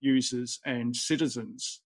for users and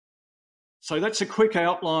citizens. So that's a quick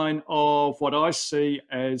outline of what I see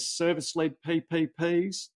as service-led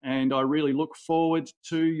PPPs, and I really look forward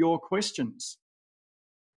to your questions.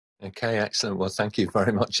 Okay, excellent. Well, thank you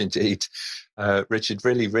very much indeed, Richard.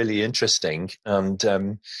 Really, really interesting.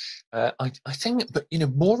 And I think, but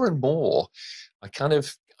more and more, I kind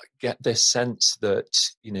of get this sense that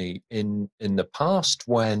in the past,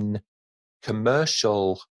 when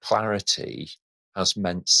commercial clarity has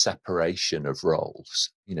meant separation of roles,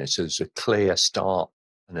 so there's a clear start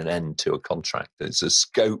and an end to a contract. There's a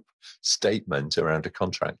scope statement around a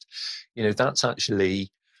contract. That's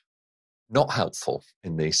actually not helpful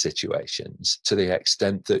in these situations, to the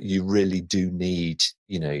extent that you really do need,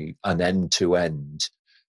 an end-to-end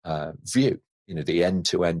view, the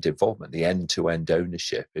end-to-end involvement, the end-to-end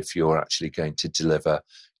ownership, if you're actually going to deliver,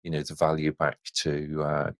 the value back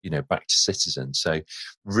to, back to citizens. So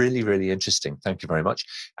really, really interesting. Thank you very much.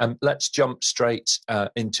 Let's jump straight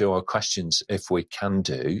into our questions if we can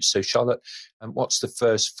do. So Charlotte, what's the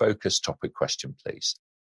first focus topic question, please?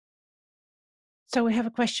 So we have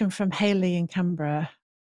a question from Hayley in Canberra.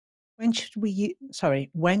 When should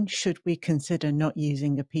we consider not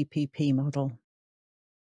using a PPP model?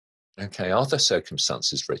 Okay, are there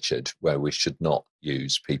circumstances, Richard, where we should not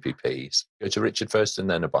use PPPs? Go to Richard first and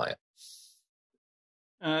then Abhaya.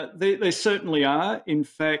 There certainly are. In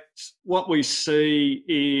fact, what we see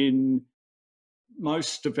in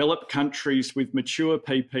most developed countries with mature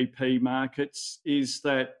PPP markets is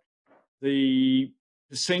that the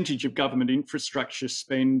percentage of government infrastructure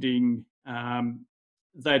spending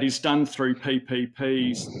that is done through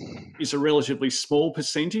PPPs is a relatively small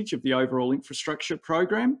percentage of the overall infrastructure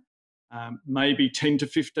program, maybe 10 to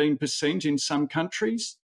 15% in some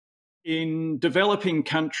countries. In developing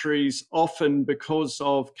countries, often because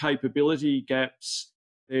of capability gaps,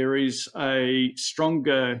 there is a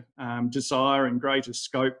stronger desire and greater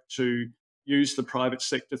scope to use the private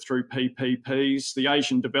sector through PPPs. The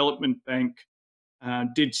Asian Development Bank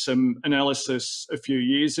did some analysis a few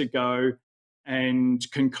years ago and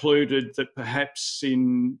concluded that perhaps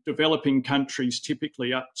in developing countries,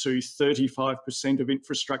 typically up to 35% of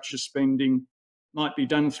infrastructure spending might be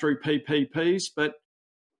done through PPPs. But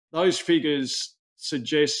those figures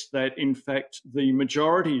suggest that, in fact, the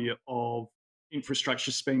majority of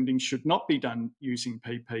infrastructure spending should not be done using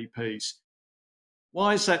PPPs.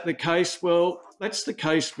 Why is that the case? Well, that's the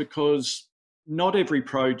case because not every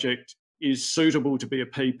project is suitable to be a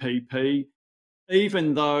PPP,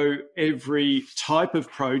 even though every type of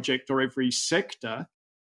project or every sector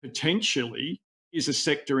potentially is a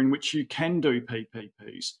sector in which you can do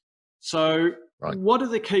PPPs. So Right. What are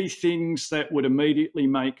the key things that would immediately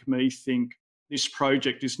make me think this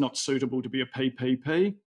project is not suitable to be a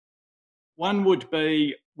PPP? One would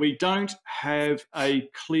be we don't have a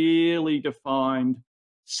clearly defined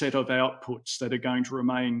set of outputs that are going to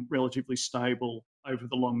remain relatively stable over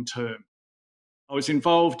the long term. I was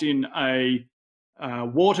involved in a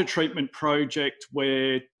water treatment project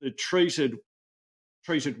where the treated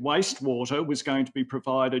wastewater was going to be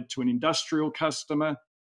provided to an industrial customer.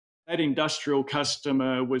 That industrial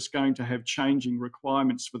customer was going to have changing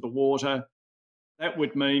requirements for the water. That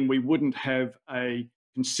would mean we wouldn't have a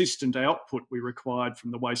consistent output we required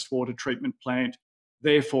from the wastewater treatment plant.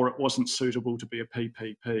 Therefore, it wasn't suitable to be a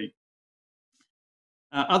PPP.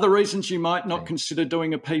 Other reasons you might not consider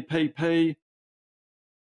doing a PPP.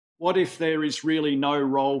 What if there is really no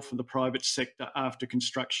role for the private sector after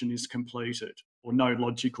construction is completed, or no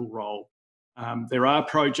logical role? There are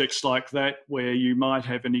projects like that where you might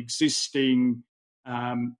have an existing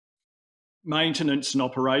maintenance and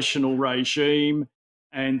operational regime,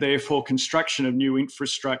 and therefore construction of new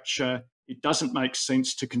infrastructure. It doesn't make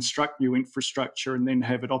sense to construct new infrastructure and then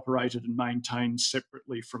have it operated and maintained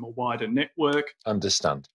separately from a wider network.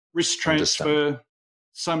 Understand. Risk transfer.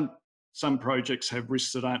 Some projects have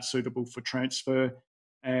risks that aren't suitable for transfer,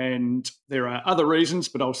 and there are other reasons,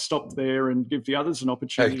 but I'll stop there and give the others an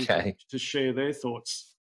opportunity to share their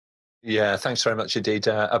thoughts. Yeah, thanks very much indeed.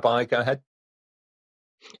 Abhaya, go ahead.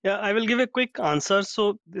 Yeah, I will give a quick answer.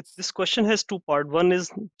 So this question has two parts. One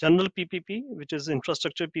is general PPP, which is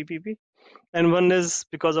infrastructure PPP, and one is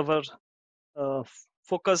because of our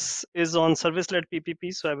focus is on service-led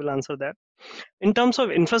PPP. So I will answer that. In terms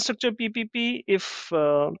of infrastructure PPP,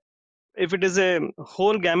 if it is a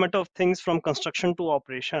whole gamut of things from construction to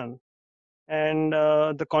operation, and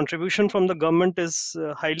the contribution from the government is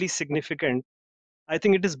highly significant, I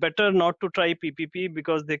think it is better not to try PPP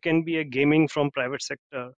because there can be a gaming from private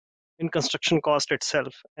sector in construction cost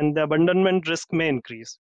itself, and the abandonment risk may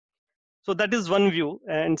increase. So that is one view.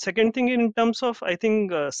 And second thing, in terms of, I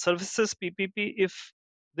think, services PPP, if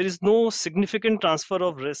there is no significant transfer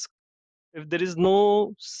of risk, if there is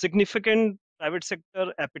no significant private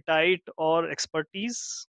sector appetite or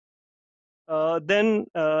expertise, then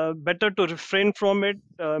better to refrain from it,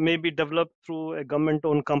 maybe develop through a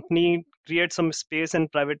government-owned company, create some space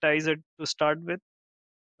and privatize it to start with,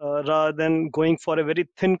 rather than going for a very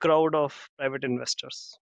thin crowd of private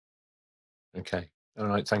investors. Okay. All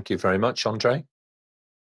right. Thank you very much. Andre?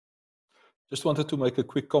 Just wanted to make a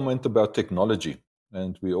quick comment about technology.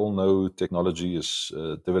 And we all know technology is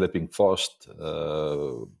developing fast,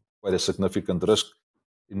 quite a significant risk.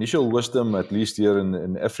 Initial wisdom, at least here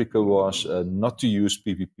in Africa, was not to use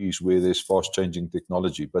PPPs where there's fast-changing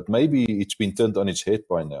technology. But maybe it's been turned on its head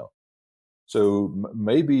by now. So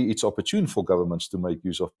maybe it's opportune for governments to make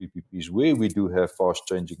use of PPPs where we do have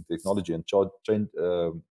fast-changing technology and transferring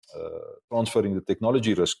the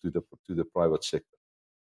technology risk to the private sector.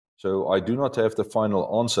 So I do not have the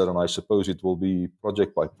final answer, and I suppose it will be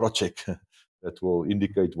project by project that will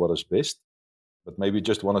indicate what is best. But maybe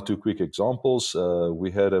just one or two quick examples.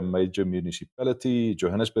 We had a major municipality,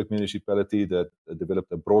 Johannesburg municipality, that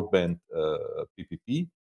developed a broadband PPP.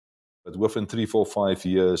 But within 3, 4, 5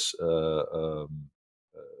 years,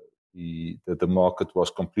 the market was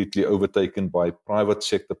completely overtaken by private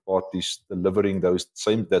sector parties delivering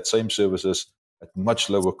that same services at much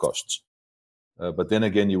lower costs. But then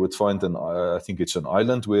again, you would find I think it's an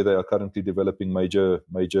island where they are currently developing major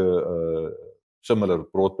similar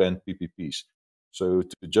broadband PPPs. So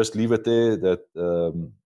to just leave it there, that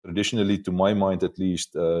traditionally, to my mind at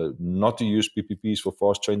least, not to use PPPs for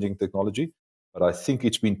fast-changing technology, but I think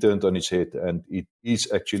it's been turned on its head, and it is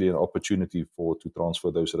actually an opportunity to transfer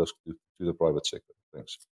those risks to the private sector.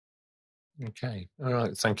 Thanks. Okay. All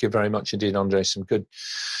right. Thank you very much indeed, Andre. Some good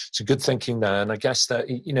thinking there. And I guess that,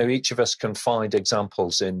 each of us can find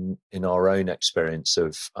examples in our own experience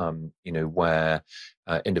of, where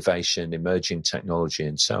innovation, emerging technology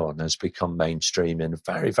and so on has become mainstream in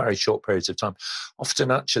very, very short periods of time,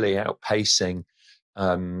 often actually outpacing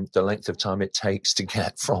the length of time it takes to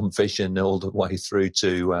get from vision all the way through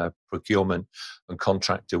to procurement and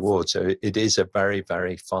contract award. So it is a very,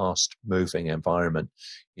 very fast moving environment,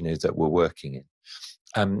 that we're working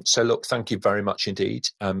in. So look, thank you very much indeed,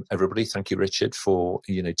 everybody. Thank you, Richard, for,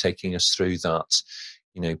 taking us through that,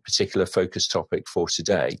 particular focus topic for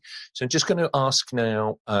today. So I'm just going to ask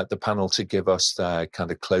now the panel to give us their kind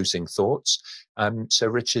of closing thoughts. So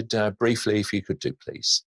Richard, briefly, if you could do,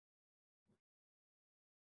 please.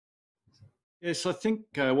 Yes, I think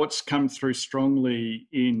what's come through strongly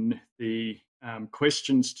in the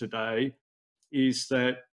questions today is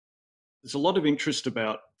that there's a lot of interest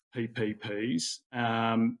about PPPs,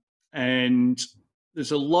 and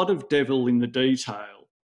there's a lot of devil in the detail.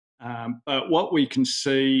 But what we can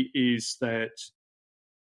see is that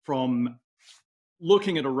from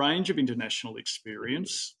looking at a range of international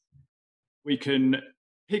experience, we can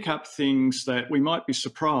pick up things that we might be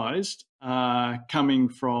surprised coming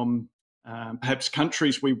from perhaps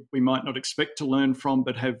countries we might not expect to learn from,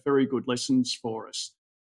 but have very good lessons for us.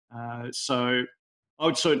 So I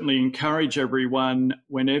would certainly encourage everyone,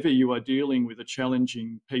 whenever you are dealing with a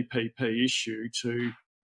challenging PPP issue, to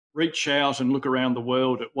reach out and look around the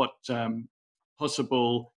world at what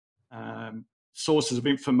possible sources of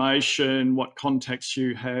information, what contacts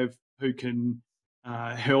you have, who can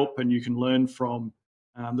help and you can learn from.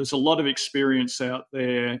 There's a lot of experience out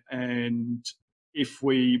there, and if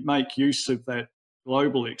we make use of that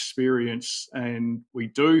global experience and we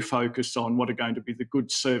do focus on what are going to be the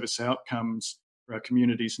good service outcomes for our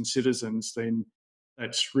communities and citizens, then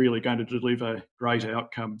that's really going to deliver great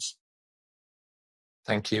outcomes.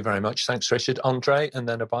 Thank you very much. Thanks, Richard. Andre, and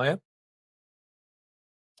then Abhaya.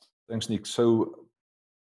 Thanks, Nick. So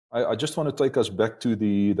I just want to take us back to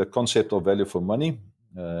the concept of value for money.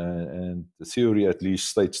 And the theory at least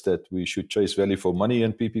states that we should chase value for money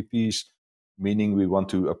in PPPs, meaning we want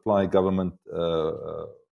to apply government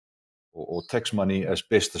or tax money as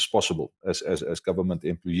best as possible as government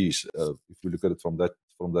employees, if we look at it from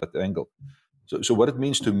that angle. So what it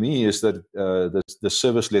means to me is that the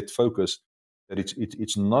service-led focus, that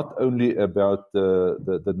it's not only about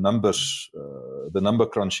the numbers, the number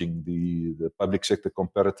crunching, the public sector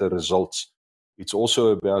comparator results. It's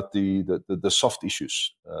also about the soft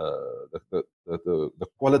issues, the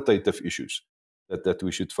qualitative issues that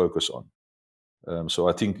we should focus on. So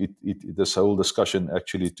I think this whole discussion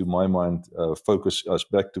actually, to my mind, focus us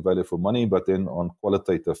back to value for money, but then on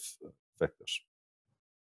qualitative factors.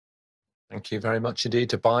 Thank you very much indeed.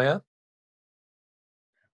 Abhaya?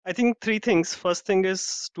 I think three things. First thing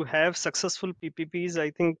is to have successful PPPs. I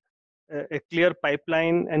think a clear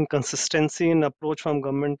pipeline and consistency in approach from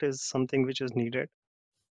government is something which is needed.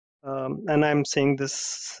 And I'm saying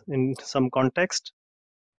this in some context.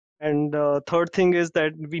 And third thing is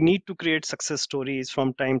that we need to create success stories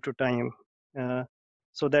from time to time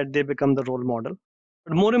so that they become the role model.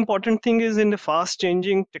 But more important thing is, in the fast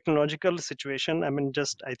changing technological situation,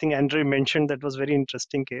 I think Andre mentioned that was very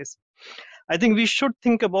interesting case. I think we should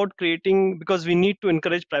think about creating, because we need to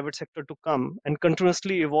encourage private sector to come and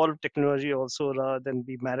continuously evolve technology also, rather than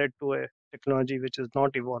be married to a technology which is not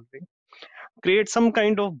evolving. Create some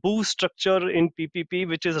kind of boost structure in PPP,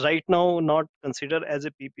 which is right now not considered as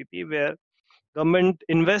a PPP, where government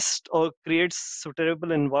invests or creates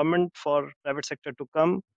suitable environment for private sector to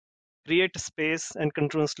come, create space and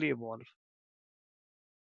continuously evolve.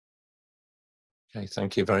 Okay,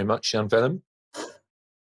 thank you very much, Jan-Willem.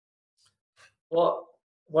 Well,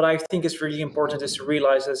 what I think is really important is to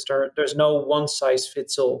realize that there's no one size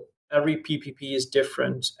fits all. Every PPP is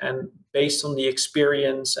different, and based on the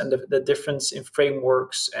experience and the difference in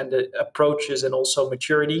frameworks and the approaches and also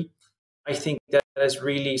maturity, I think that is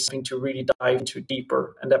really something to really dive into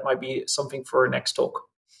deeper, and that might be something for our next talk.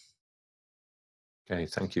 Okay,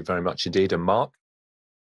 thank you very much indeed. And Mark?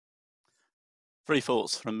 Three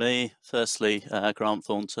thoughts from me. Firstly, Grant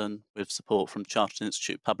Thornton, with support from Chartered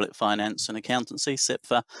Institute of Public Finance and Accountancy,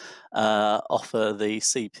 CIPFA, offer the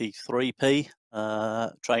CP3P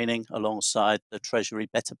training alongside the Treasury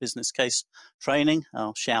Better Business Case training.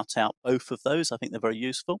 I'll shout out both of those. I think they're very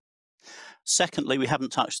useful. Secondly, we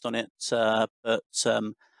haven't touched on it, but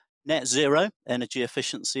net zero, energy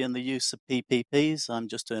efficiency and the use of PPPs. I'm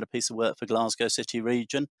just doing a piece of work for Glasgow City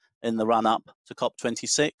Region in the run-up to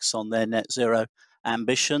COP26 on their net zero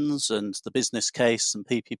ambitions, and the business case and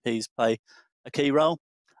PPPs play a key role.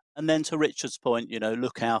 And then to Richard's point,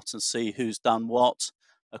 look out and see who's done what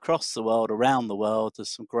across the world, around the world.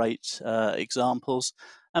 There's some great examples,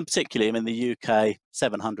 and particularly in the UK,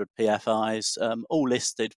 700 PFIs, all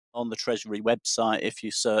listed on the Treasury website. If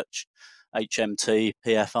you search HMT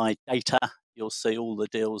PFI data, you'll see all the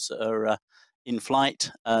deals that are in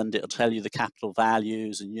flight, and it'll tell you the capital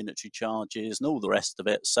values and unitary charges and all the rest of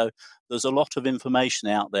it. So there's a lot of information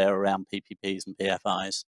out there around PPPs and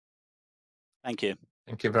PFIs. Thank you.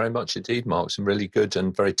 Thank you very much indeed, Mark. Some really good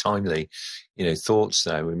and very timely, thoughts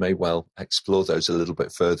there. We may well explore those a little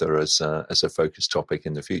bit further as a focus topic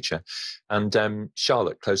in the future. And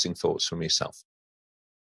Charlotte, closing thoughts from yourself.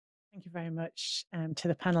 Thank you very much to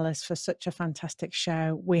the panelists for such a fantastic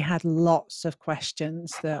show. We had lots of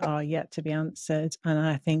questions that are yet to be answered, and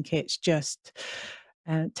I think it's just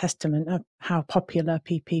a testament of how popular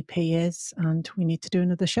PPP is, and we need to do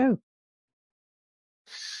another show.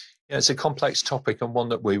 Yeah, it's a complex topic and one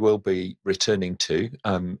that we will be returning to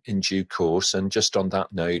in due course. And just on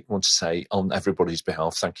that note, I want to say on everybody's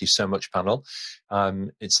behalf, thank you so much, panel.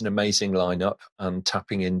 It's an amazing lineup, and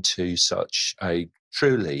tapping into such a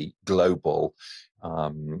truly global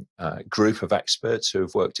group of experts who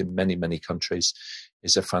have worked in many, many countries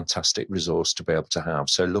is a fantastic resource to be able to have.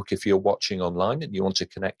 So look, if you're watching online and you want to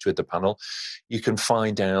connect with the panel, you can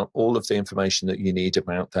find out all of the information that you need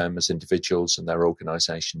about them as individuals and their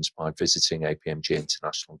organizations by visiting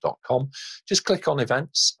apmginternational.com. Just click on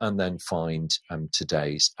events and then find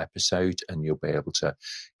today's episode, and you'll be able to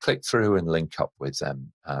click through and link up with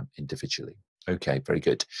them individually. Okay, very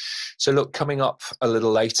good. So look, coming up a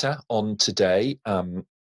little later on today,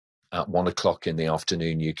 at 1 o'clock in the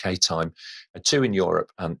afternoon UK time, at 2 in Europe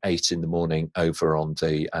and 8 in the morning over on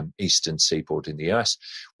the eastern seaboard in the US,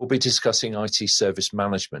 we'll be discussing IT service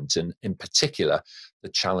management, and in particular, the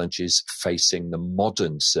challenges facing the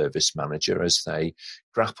modern service manager as they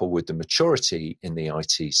grapple with the maturity in the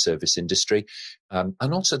IT service industry, and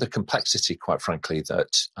also the complexity, quite frankly, that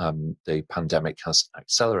the pandemic has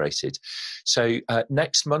accelerated. So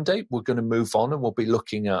next Monday, we're going to move on and we'll be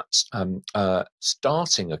looking at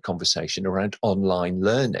starting a conversation around online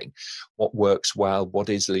learning, what works well, what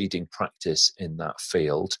is leading practice in that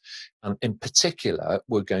field. And in particular,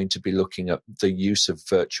 we're going to be looking at the use of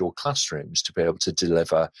virtual classrooms to be able to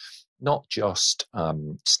deliver not just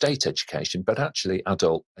state education, but actually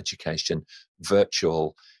adult education,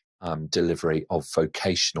 virtual delivery of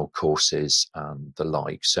vocational courses and the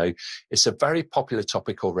like. So it's a very popular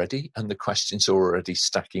topic already, and the questions are already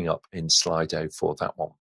stacking up in Slido for that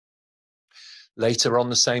one. Later on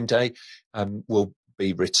the same day, we'll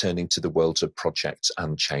be returning to the worlds of projects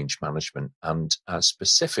and change management. And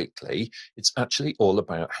specifically, it's actually all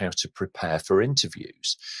about how to prepare for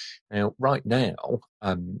interviews. Now, right now,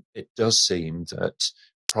 it does seem that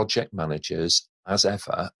project managers, as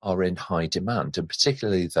ever, are in high demand, and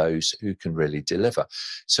particularly those who can really deliver.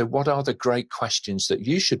 So what are the great questions that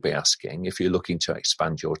you should be asking if you're looking to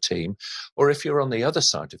expand your team? Or if you're on the other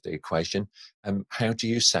side of the equation, how do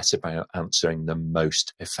you set about answering them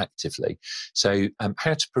most effectively? So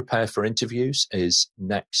how to prepare for interviews is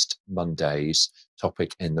next Monday's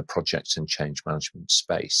topic in the projects and change management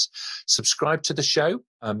space. Subscribe to the show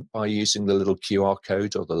by using the little QR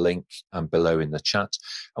code or the link below in the chat,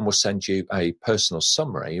 and we'll send you a personal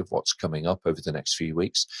summary of what's coming up over the next few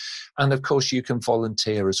weeks. And of course, you can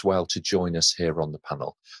volunteer as well to join us here on the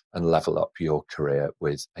panel and level up your career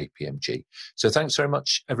with APMG. So thanks very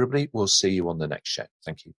much, everybody. We'll see you on the next show.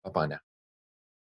 Thank you. Bye-bye now.